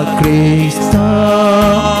ख्रिस्ता,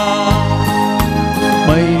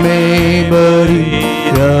 महिमे बरी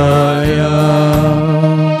राया.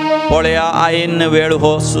 पळया आयन वेळ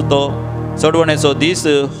हो सुतो, चडवणेचो दीस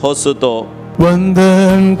हो सुतो.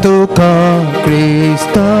 वंदन तुका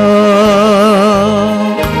ख्रिस्ता,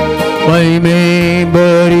 महिमे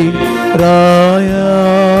बरी राया.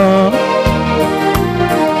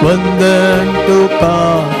 वंदन तुका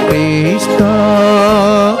ख्रिस्ता,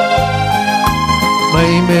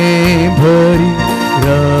 महिमे भरी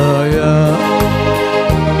राया.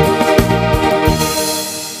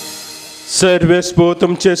 सर्वेस्पो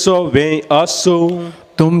तुमचे सोवे आसो.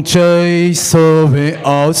 तुमचे सोवे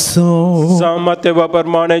आसो. सामर्थ्य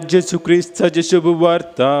प्रमाणे जेसू ख्रिस्ताची शुभ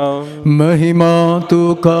वार्ता. महिमा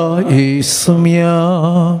तुका येसुम्या.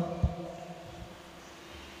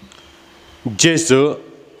 जेसू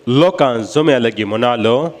लोकांक सोम्या लागीं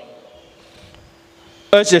म्हणालो,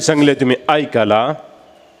 अशें सांगले तुमी आयकला,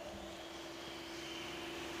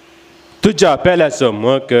 तुज्या पेल्याचो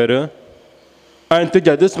मोग कर आनी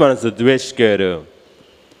तुज्या दुस्मानाचो द्वेश कर.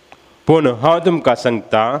 पूण हांव तुमकां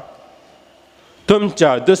सांगता,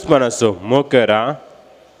 तुमच्या दुस्मानाचो मोग करा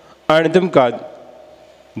आनी तुमकां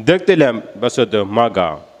दगतल्या बसत मागा.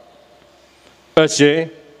 अशें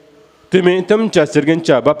तुमी तुमच्या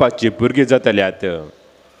सर्गींच्या बापाची भुरगीं जातल्यात.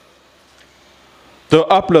 तो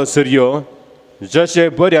आपलो सूर्य जशे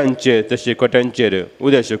बऱ्यांचेर तशे खोट्यांचेर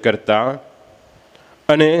उदेश करता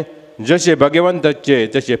आनी जशे भाग्यवंतांचेर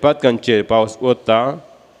तशे पातकांचेर पावस ओतता.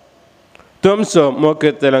 तुमचो मोग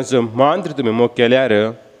करतल्यांचो मांत्र तुमी मोग केल्यार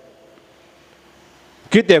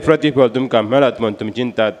कितें प्रतिफळ तुमकां मेळत म्हूण तुमी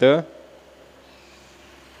चिंतात?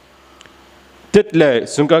 तितले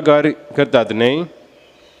सुंकागार करतात न्ही.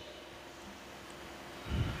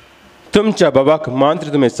 तुमच्या बाबाक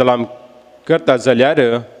मांत्र तुमी सलाम करतात जाल्यार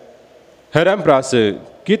हेरां प्रास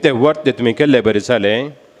कितें वर्ते तुमी केल्ले बरें जालें.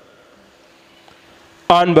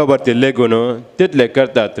 आन बाबर ते लेगून तितले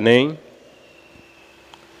करतात न्ही.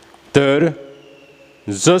 तर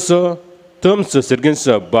जसो तुमचो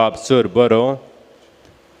सर्गीचो बाप चड बरो,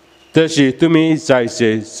 तशी तुमी जायचे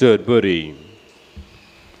चड बरी.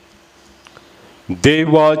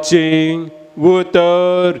 देवाचे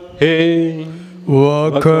उतर हे.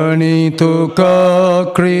 वखणी तुका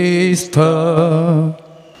क्रिस्त.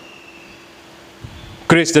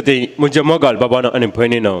 क्रिस्त ती म्हज्या मोगाल बाबानो आनी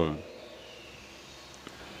भयणीनो,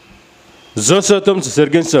 जसो तुमचो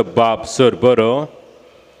सर्गीचो बाप चड बरो,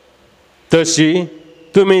 तशी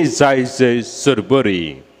तुम्ही जायचे सर बरी.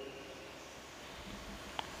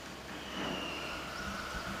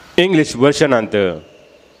 इंग्लिश वर्शनांत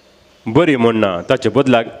बरी म्हणना ताचे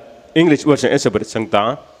बदलाक इंग्लिश वर्शन अशें बरें सांगता,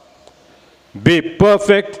 be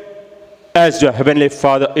perfect age your heavenly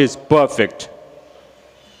father is perfect.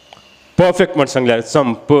 Perfect म्हण सांगल्यार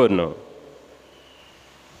संपूर्ण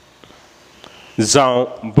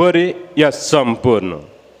जावं बरी या संपूर्ण.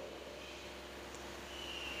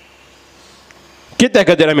 कित्याक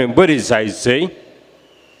खातीर आमी बरी जायचें,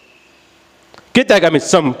 कित्याक आमी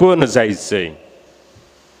संपूर्ण जायचें,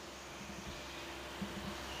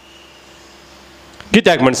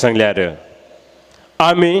 कित्याक म्हण सांगल्यार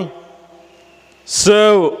आमी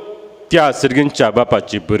सव त्या सर्गींच्या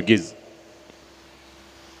बापाची भुरगीं.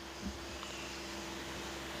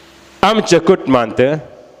 आमच्या कुटुंबांत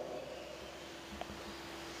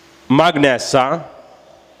मागणी आसा,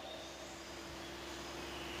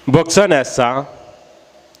 बक्षण आसा,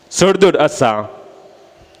 सडदूड आसा,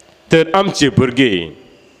 तर आमची भुरगीं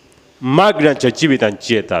मागण्याच्या जिवितांत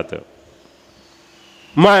जियेतात,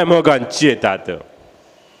 माय मोगान जियेतात.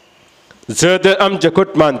 जर तर आमच्या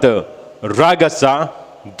कुटुंबांत राग आसा,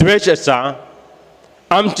 द्वेष आसा,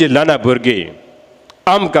 आमची ल्हान भुरगीं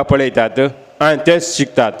आमकां पळयतात आनी तेच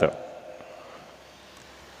शिकतात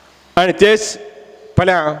आनी तेच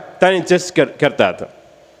फाल्यां तांणी तेच करतात.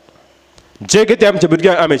 जे कितें आमच्या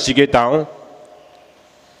भुरग्यांक आमी शिकयता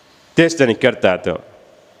तेच तांणी करतात.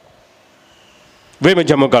 वे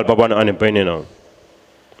म्हज्या मोगाळ बाबानो आनी भयणीनो,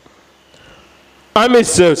 आमी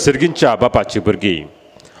सर्गींच्या बापाची भुरगीं.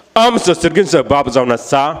 आमचो सर्गींचो बाप जावन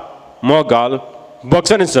आसा मोगाल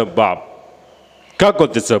बक्षांचो बाप,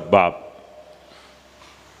 काकोतीचो बाप.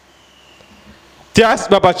 त्याच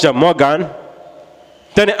बापाच्या मोगान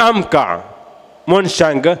ताणें आमकां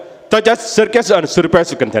मनशांक ताच्याच सारक्याच आनी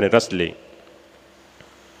सुरप्याच करून ताणें रचली.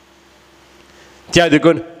 त्या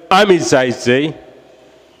देखून आमी जायचें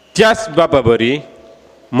त्याच बापा बरी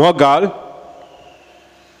मोगाल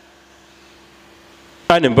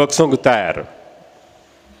आनी बक्षूंक तयार.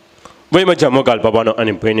 वय म्हज्या मोगाल बाबानो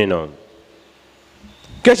आनी भयणीनो,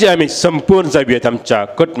 कशें आमी संपूर्ण जावयेत आमच्या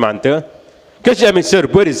कुटुंबांत, कशें आमी सर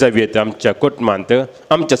बरी जावयेत आमच्या कुटुंबांत,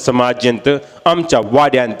 आमच्या समाजांत, आमच्या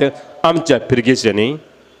वाड्यांत, आमच्या पिरगेच्यांनी.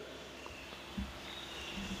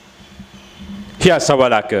 ह्या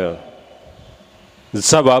सवालाक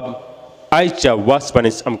जबाब आयच्या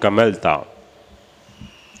वाचपानीच आमकां मेळटा.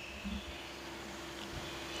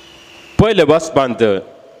 पयले वाचपांत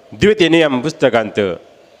द्वितीय नियम पुस्तकांत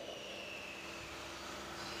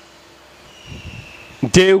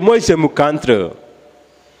देव मोशे मुखांत्र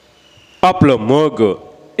आपलो मोग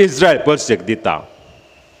इस्रायल परशेक दिता.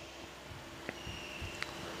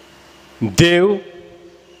 देव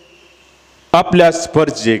आपल्या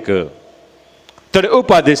परजेक थोडे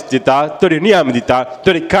उपादेश दिता, थोडे नियम दिता,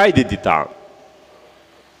 थोडे कायदे दिता.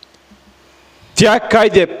 त्या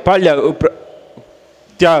कायदे पाळल्या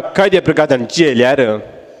त्या कायदे प्रकारान जियेल्यार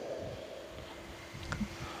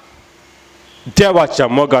देवाच्या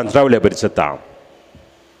मोगान रावले बरी जाता.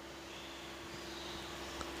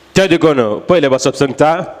 त्या देखून पयले वचप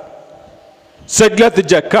सांगता, सगळ्या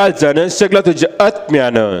तुज्या काळजान, सगळ्या तुज्या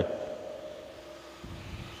आत्म्यान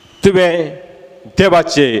तुवें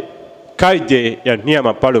देवाचे कायदे ह्या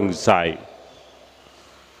नियमां पाळूंक जाय.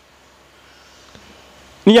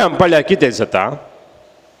 नियम पाळल्यार कितें जाता,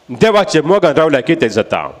 देवाचे मोगान रावल्यार कितें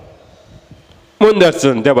जाता.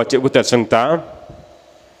 मुंदरसून देवाचे उतर सांगता,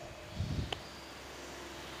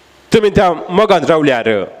 तुमी त्या मोगान रावल्यार,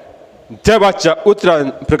 देवाच्या उतरां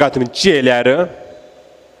प्रकार तुमी जियेल्यार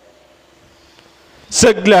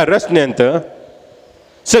सगळ्या रचण्यांत,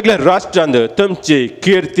 सगळ्या राष्ट्रांत तुमची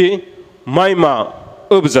किर्ती महिमा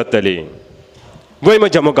उब जातली. वय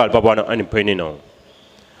म्हज्या मोगाळ बाबानो आनी भयणीनो,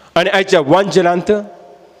 आनी आयच्या वांजेलांत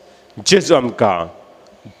जेजू आमकां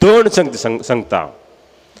दोन संगती सांगता.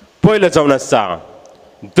 पयलो जावन आसा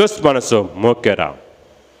दुस्मानाचो मोग करा.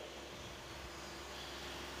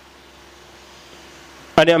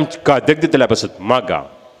 आनी आमकां देख दितल्या पासून मागा.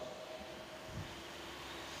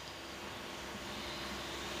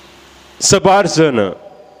 सबार जण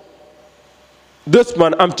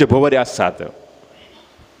दुस्मान आमचे भोवरे आसात,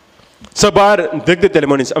 सबार देख दितले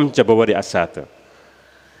मनीस आमचे भोवरे आसात.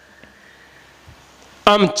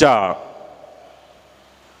 आमच्या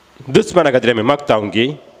दुस्माना खातीर आमी मागता गी,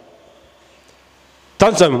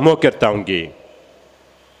 तांचो आमी मोग करता गी.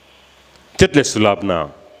 तितलें सुलभ ना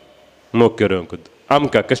मोग करूंक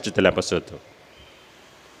आमकां कश्ट दिल्या पासून.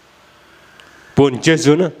 पूण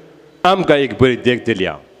जेजून आमकां एक बरी देख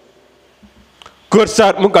दिल्या.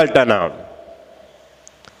 खुर्सार मुखाळटना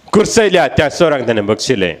खुर्सयल्या त्या सोरांक ताणें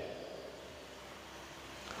बक्षिलें,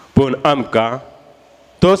 पूण आमकां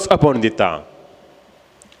तोच आपोवन दिता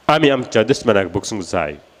आमी आमच्या दुस्मनाक भोगसूंक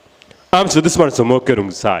जाय आमचो दुस्मनाचो मोग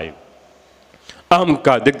करूंक जाय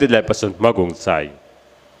आमकां दिगदिल्या पासून मागूंक जाय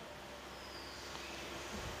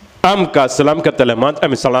आमकां सलाम करतले मात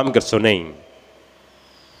आमी सलाम करचो न्ही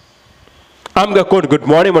आमकां कोण गुड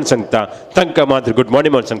मॉर्निंग म्हूण सांगता तांकां मात्र गुड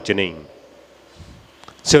मॉर्निंग म्हूण सांगचें न्ही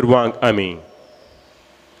सर्वांक आमी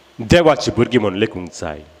देवाची भुरगीं म्हूण लेखूंक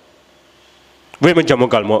जाय वय म्हणच्या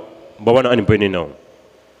मुखार भवन आनी भयणीनो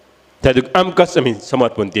तातूंत आमकांच आमी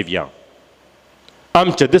समर्पण दिवया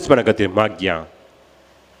आमच्या दुस्मना खातीर मागया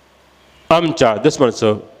आमच्या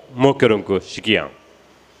दुस्मनाचो मोग करूंक शिकया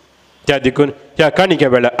त्या देखून ह्या काणिके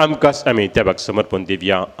वेळार आमकांच आमी देवाक समर्पण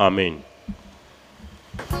दिवया आमेन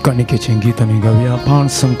काणिकेचें गीत आमी गावया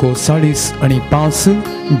 540 आणि 5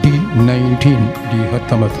 D19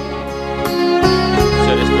 D19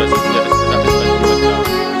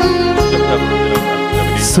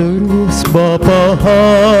 सर्वस बापा हा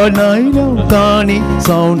नायल्या काणी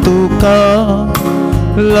जावन तुका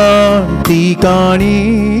लाडती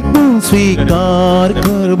काणी स्वीकार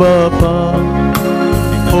कर बापा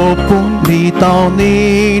ओपून दिता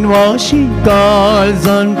नेन वाशी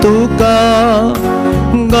काळजान तुका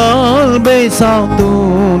गाल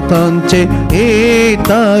बेसावतूं तांचे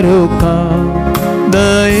येतारुका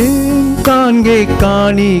दयेन कानगे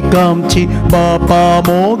काणी कामची बापा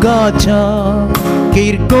मोगाच्या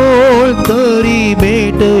किरकोळ तरी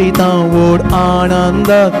भेटयता व्हड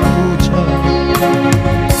आनंदाक तुझ्या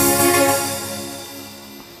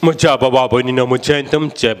म्हज्या बाबा भयणीनो म्हजें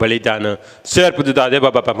तुमचें बलिदान सर्पदुदा देवा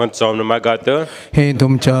बापाक जावन मागात हे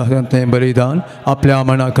तुमच्या तें बलिदान आपल्या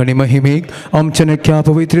मनाक महिमेक आमच्या नख्या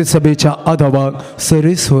पवित्र सभेच्या आदावाक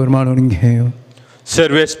सरीस्वर मानून घेव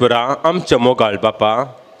सर्वेस्परा आमच्या मोगाळ बापा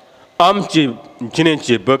आमची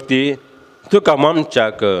जिणेची भक्ती तुका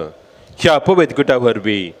आमच्याक ह्या पवित्र गुटा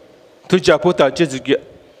वरवीं तुज्या पुताचे जुगी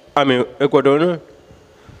आमी एकवटून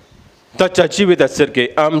ताच्या जिविता सारके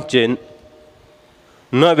आमचे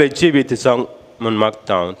नवे जिवीत सांग म्हूण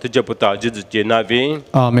मागता तुज्या पुता जेजूचे नावे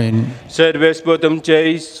आमेन सर्वेस्पर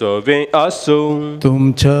तुमचे सवे आसूं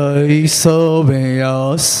तुमचे सवे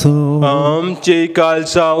आसूं आमची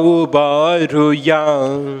काळजां उबारुया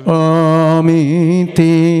आमी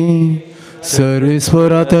ती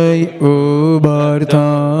सर्वेस्परातय उबारता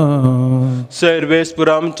सर्वेस्पर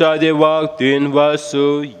आमच्या देवाक तीन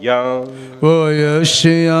वासुया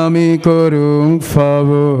वयशे आमी करूंक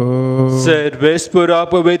फावो सर्वेस्परा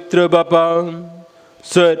पवित्र बापा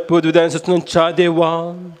सर्वोदयांच्या देवा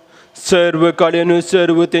सर्व काळेन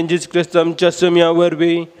सर्व तेंचीच क्रिस्त आमच्या सम्या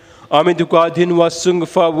वरवीं आमी तुका आधीन वासूंक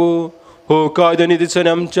फावो हो कादनी दिसान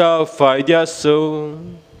आमच्या फायद्यासो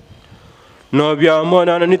नव्या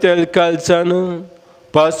मनान आनी तेल कालचान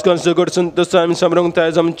पासकांचो कडसून तसो आमी समरूंक ताय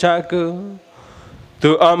आमच्याक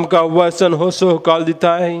तूं आमकां वासन होसो काल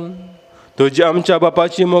दिताय तुजी आमच्या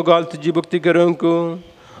बापाची मोगाल तुजी भक्ती करूंक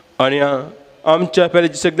आनी आमच्या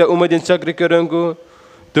पेल्याची सगळ्या उमेदीन साकरी करूंक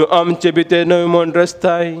तूं आमचे भितर नवे मन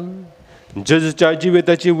रचताय जेजूच्या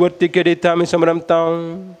जिविताची वर्ती केली ती आमी समरमता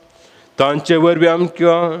तांचे वरवीं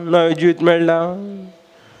आमकां नवें जिवीत मेळ्ळां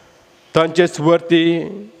तांचेच वर्ती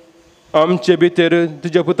आमचे भितर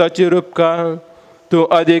तुज्या पुताची उपकार तूं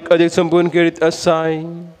अदीक अदीक संपूर्ण करीत आसाय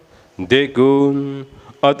देखून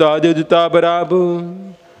आतां देवदूता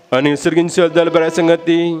बराबर आनी सर्गीन सदल बऱ्या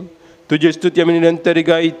संगती तुजी स्तुती आमी निरंतर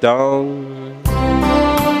गायता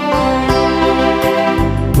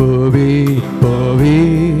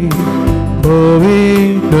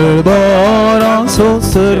दरबाराचो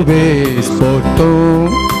सर्वेस्परतो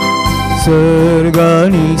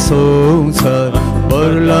सर्गानी संसार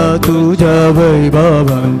भरला तुझ्या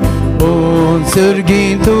वैभवान ओन सर्गी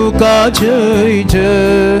तुका जय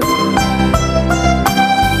जय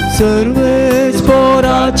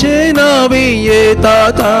सर्वेस्पराचे नावे येता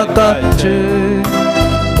ताका जय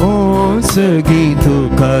on सर्गी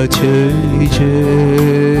Tuka Jai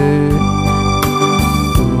Jai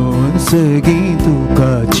on सर्गी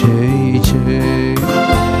तुका जय जय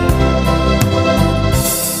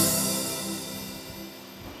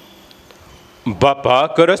बापा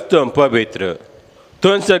करस तूं पवित्र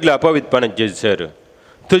तुवें सगळ्या पवित्रपणाचे सर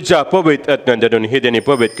तुज्या पवित्र आत्म्यान धरून हे देणी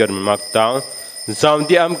पवित्र कर मागता जावं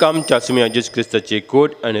ती आमकां आमच्या सुम्या जेजू क्रिस्ताची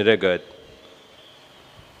कोट आनी रगत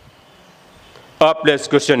आपल्या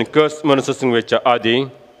क्वेश्चन कस मनसंवेच्या आदी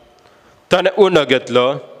ताणें उणो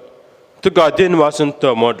घेतलो तुका दिन वाचून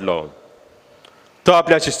तो मोडलो तो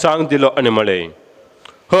आपल्याशी सांग दिलो आनी म्हळें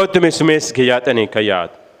हो तुमी सुमेस घेयात आनी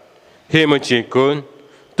खायात हे म्हजी खून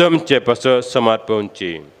तुमचे पसर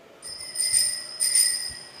समर्पणची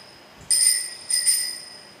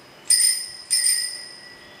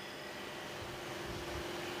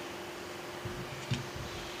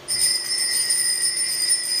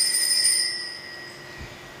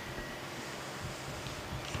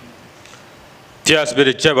त्याच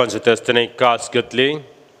बरी जेवण जाता आसतना कास घेतली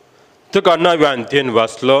तुका नव्यान तीन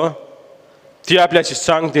वाचलो ती आपल्याशी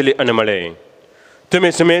सांग दिली आनी म्हळें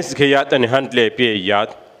तुमी समेस घेयात आनी हांतले पियेयात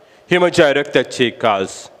ही म्हज्या रक्ताची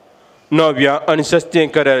कास नव्या आनी सस्ती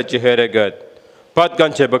कराराची हेरगत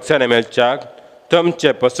पातकांचे बक्षाने मेलच्याक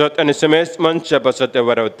तुमचे पसत आनी समेस मनचे पसत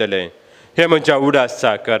वरवतले हे म्हज्या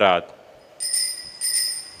उडासा करात.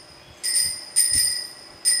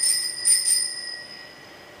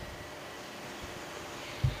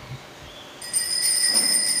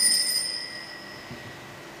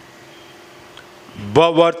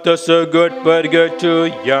 Bawarta sagat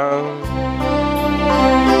pergecuya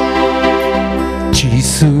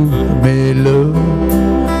Jisu melo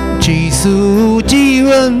Jisu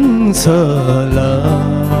jiwan sala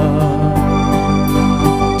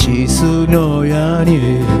Jisu noyani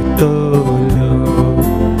tolo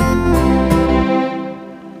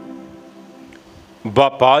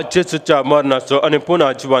Bapa Jesuच्या मरणाचो आणि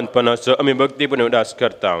पुन्हा जिवंतपणाचो आम्ही भक्तीपणे उदास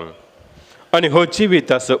करता आणि हो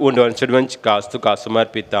जिविताचो उंडवण सडवंच कास तुका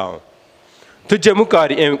समर्पिता तुझे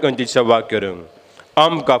मुखार एमकांची सेवा करूंक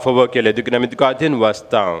आमकां फोव केले देखून आमी तुका आधीन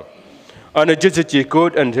वाचता आणि जेजूची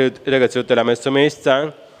कोट आनी रगत आमी समेस्तांक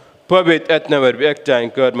पवित्र यत्नावर एकठांय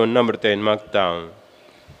कर म्हूण नम्रतेन मागता.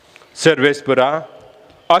 सर्वेस्परा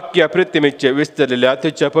आख्या पृथ्वीचे विस्तरलेल्या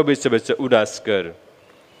तुझ्या पवित्र सभेचो उदास कर.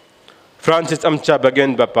 फ्रांसीस आमच्या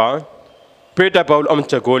भगेन बापा पेटा पाऊल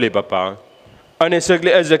आमच्या गोळी बापा आणि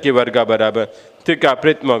सगळे अजकी वर्गा बराबर तुका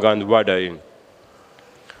प्रेतमोगान वाडय.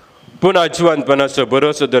 पुन्हा जिवंतपणाचो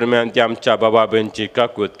भरोसो दरम्यान ती आमच्या बाबा बहिणीची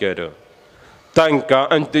काकूत कर. तांकां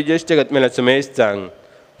आनी तुजे इश्टगत मेला समेस्तांक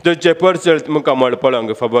तुजे परचळत मुखामळ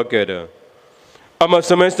पळोवंक फावो कर. आमकां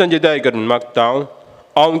समेस्तांची दया करून मागता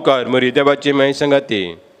ओंकार मरी देवाची माय संगाती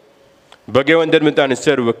भगवान धर्मिता आनी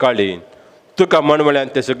सर्व काळी तुका मनवळ्यान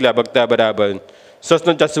ते सगळ्या भक्ता बराबर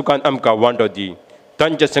ससनाच्या सुखान आमकां वांटो दी.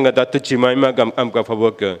 तांच्या संगता तुजी महिमा आमकां फावो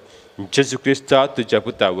कर. जेजू क्रिस्ता तुज्या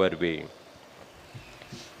पुता वरवीं.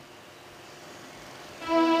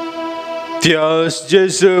 त्यास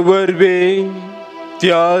जेजू वरवीं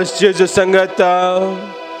त्यास जेजू संगता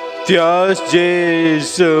त्यास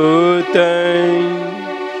जेजू थंय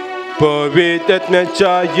पवित्र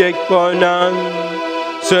आत्म्याच्या एकपणान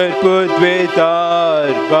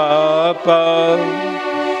सर्वोद्वेदार बापा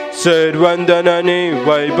सर्वंदनाने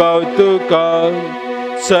वैभव तुका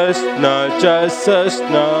ससनाच्या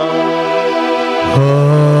ससना.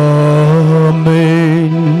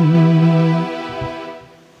 आमेन.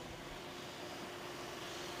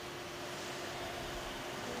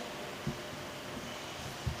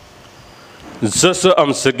 जसो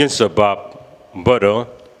आम सगळींचो बाप बरो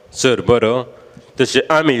सर बरो तशें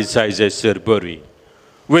आमी जाय जाय सर बरी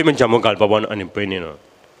वय म्हणजे मुखार बाबान आनी भयणीनो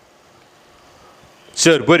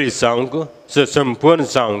सर बरी जावंक सर संपूर्ण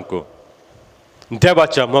जावंक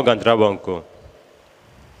देवाच्या मोगांत रावंक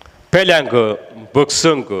पेल्यांक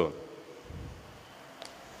बगसूंक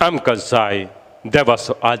आमकां जाय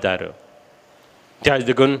देवाचो आदार. त्याच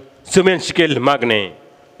देखून सुमेन शिकेल मागणें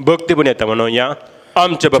भक्तीपण येता म्हणून या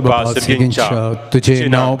आमचे बाबा सगळ्यांच्या तुझे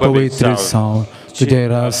नाव पवित्र जावं तुझे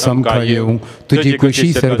राज समका येवं तुझी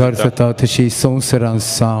खुशी सरकार जाता तशी संवसारांत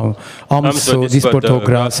जावं. आमचो दिसपट्टो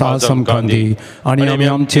ग्रास आज आमकां दी आनी आमी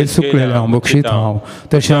आमचेर चुकलेल्या बक्षीत हांव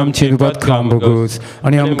तशें आमची विपत खाम बगूच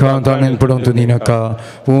आनी आमकां ताणेन पडोवंक दिनाका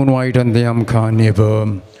पूण वायटांतले आमकां निव.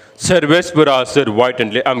 सर्वेस्परा सर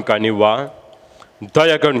वायटांतले आमकां निवा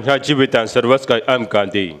दया करून ह्या जिवितांत सर्वस्काय आमकां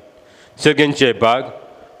दी. सगळ्यांचे भाग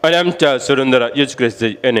आनी आमच्या सुरुंदरा येशू क्रिस्त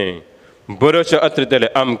येणे बरोशे अत्रेतले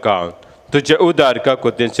आमकां तुजे उदार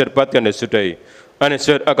काकुतीन सरपातकांनी सुटय आनी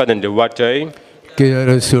सर अकादांनी वाटय.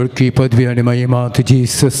 केर सर की पदवी आनी महिमा तुजी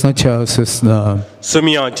ससनाच्या ससना.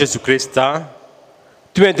 सुमिया येशू क्रिस्ता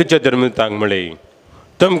तुवें तुज्या धर्मितांक म्हळें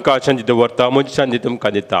तुमकां शांती दवरता म्हजी शांती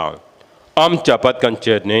तुमकां दिता. आमच्या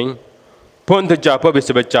पातकांचेर न्ही पूण तुज्या पवित्र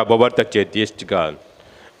सभेच्या बोवार्थाचेर दिश्ट घाल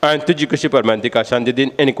आनी तुजी कशी परमान तिका शांती दिन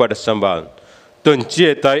एनकवाट सांबाळ. तुमची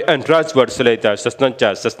येताय आनी राजवट चलयता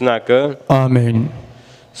ससनाच्या ससनाक. आमेन.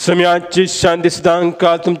 सुमयाची शांती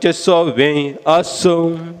सदांकाळ तुमचे सोवे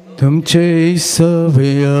आसूं. तुमचे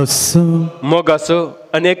सवे आसूं. मोगाचो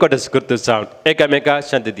आनी एकवटाचो करतो जावन एकामेकाक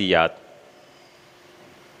शांती दियात.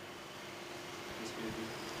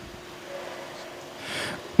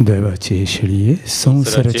 देवाचे शिळये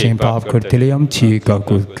संवसाराचें पाप करतले आमची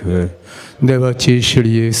काकूत कर. देवाचे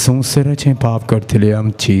शिळये संवसाराचें पाप करतले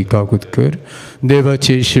आमची काकूत कर.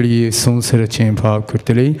 देवाचे शिळये संवसाराचें पाप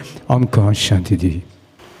करतले आमकां शांती दी.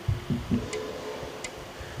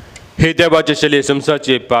 हे देवाचे शिळे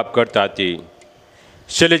संवसाराचे पाप करता ती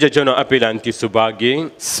शिलेच्या जन अपिलान ती सुभागी.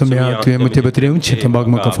 सुम्या तुवें म्हजे बद्रेन चिंतपाक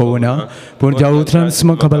म्हाका फोवना पूण त्या उतरान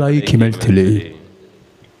म्हाका भलायकी मेळटली.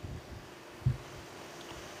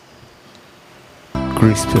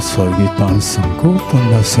 Cristo sorgitan sangko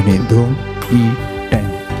punasanido iten.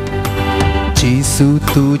 Jesu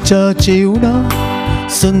tuja ciuna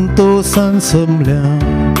sentosan semla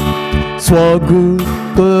swagu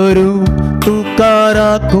peru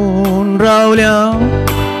tukarakun रावल्या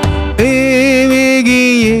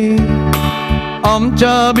वेगिये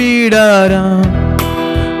आमच्या बिडारा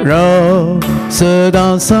राव सदा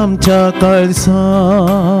आमच्या काळसा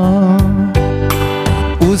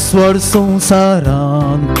उस्वर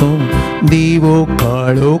संसारांतून दिवो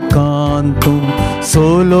काळो कांतून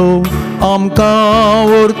सोलो आमकां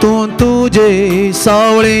व्हरतून तुजे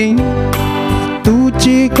सावळे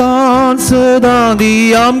तुची कान सदां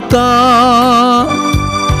दी आमकां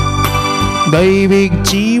दैविक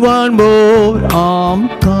जीवन बोर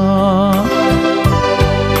आमकां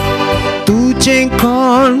तुजें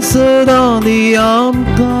कान सदां दी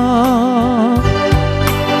आमकां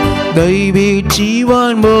दैविक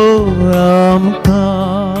जीवन बोर आमकां.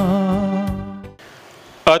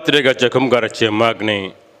 अत्रेगाच्या कुंभाराचे मागणे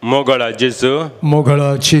मोगळा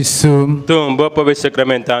जेसू तूं बो पवित्र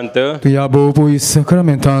सक्रामेंतांत तुया बो पवित्र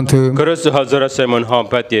सक्रामेंतांत खरंच हजर आसाय म्हूण हांव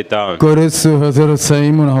पातयेतां खरंच हजर आसाय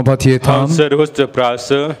म्हूण हांव पातयेतां हांव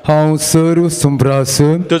सर्वस्व प्रास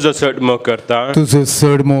तुजो सडमोग करता तुजो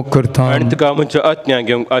सडमोग करता आनी तुका म्हज्या आत्म्या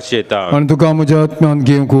घेवंक आशेतां आनी तुका म्हज्या आत्म्यान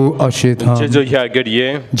घेवंक आशेतां. जेजू ह्या घडये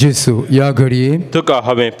जेसू ह्या घडये तुका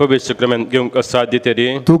हांवें पवित्र सक्रामेंत घेवंक असाध्य तरी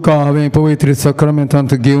तुका हांवें पवित्र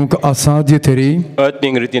सक्रामेंतांत घेवंक असाध्य तरी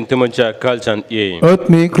आत्मीक रितीन तूं म्हज्या काळजांत ये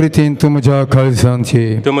आत्मीक रितीन तूं म्हज्या काळजांत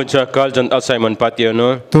ये तूं म्हज्या काळजांत आसाय म्हूण पातयेवन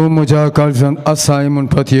तूं म्हज्या काळजांत आसाय म्हूण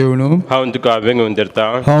पातयेवन हांव तुका वेंगून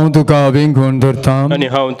धरतां हांव तुका वेंगून धरतां आनी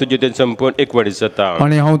हांव तुजे ते संपूर्ण एकवडीत जाता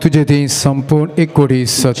आनी हांव तुजे ते संपूर्ण एकवडीत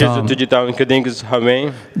जाता. जेजू तुजे तावन केदींच हांवें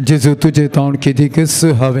जेजू तुजे तावन केदींच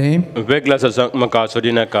हांवें वेगळा सांग म्हाका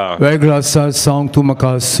सोडी नाका वेगळा सांग तूं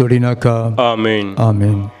म्हाका सोडी नाका. आमीन.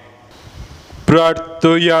 आमीन.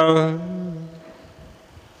 प्रार्थया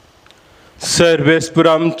सर्वेस्पर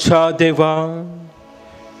आमच्या देवा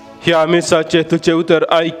ह्या मिसाचे तुझे उतर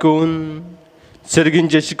आयकून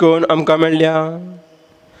सर्गींचे शिकोवन आमकां मेळ्ळ्या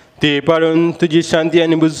ते पाळून तुजी शांती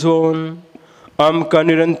आनी बुजवून आमकां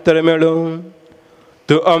निरंतर मेळून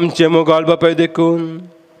तूं आमचे मोगाल बापाय देखून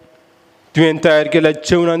तुवें तयार केल्या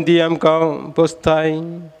जेवणान दी आमकां पोसताय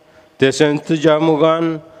तशेंच तुज्या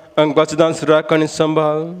मोगान आमकां सदांच राख आनी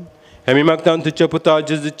सांबाळ आमी मागता तुज्या पुता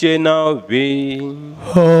जेजूचे नांवी.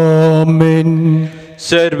 आमीन.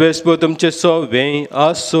 सर्वेस्पर तुमचे सवे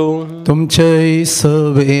आसूं तुमचे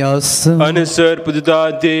सवे आसूं आनी सर्वपिता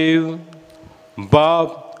देव बाप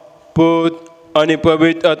पूत आनी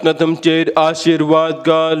पवित्र आत्मा तुमचेर आशिर्वाद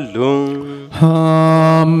घालूं.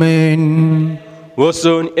 आमीन.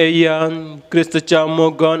 वचून येयान क्रिस्ताच्या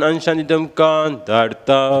मोगान आनी शांती तुमकां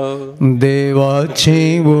धाडटा. देवाचे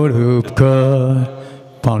उपकार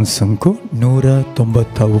पांचसंको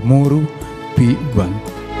 193 P1.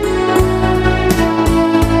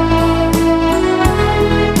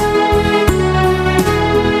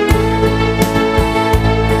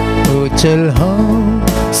 चल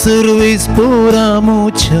हांव सर्वीस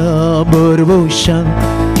पोरामुच्या बरवशान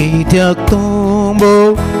कित्याक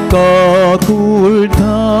तूं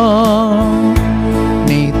काकुळटा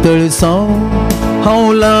नितळसांव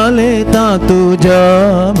हांव लालेता तुज्या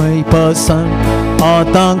मैपासान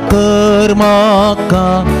आतां कर म्हाका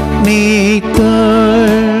नितळ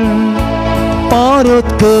पारत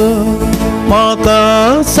कर म्हाका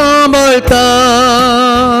सांबाळटा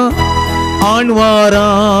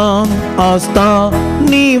अणवारां आसता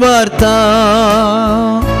निवारता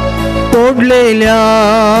पडलेल्या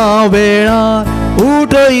वेळार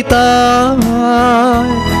उठयता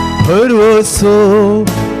हरवसो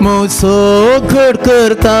मोसो घड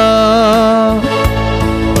करता.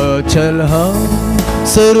 अचल हांव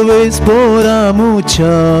सर्वेस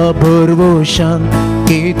पोरामुच्या भरवशान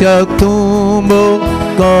कित्याक तूं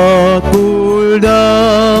काकुळटा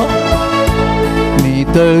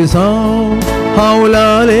नितळसांव हांव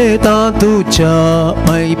लालेता तुज्या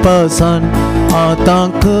मैपासान आतां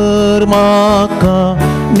कर म्हाका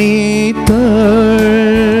नितळ.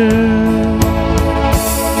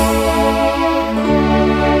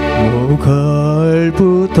 मोगाळ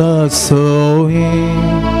पुता सोये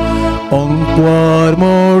अंकवार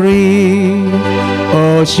मोरी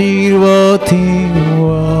आशिर्वाद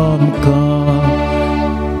आमकां.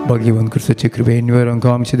 भाग्यवान क्रिस्ताचे कृपेन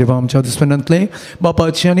आमच्या देवा आमच्या दुस्मनांतले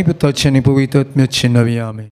बापाचे आनी पुताचे आनी पवित्र आत्म्याचे नांवे आमीन.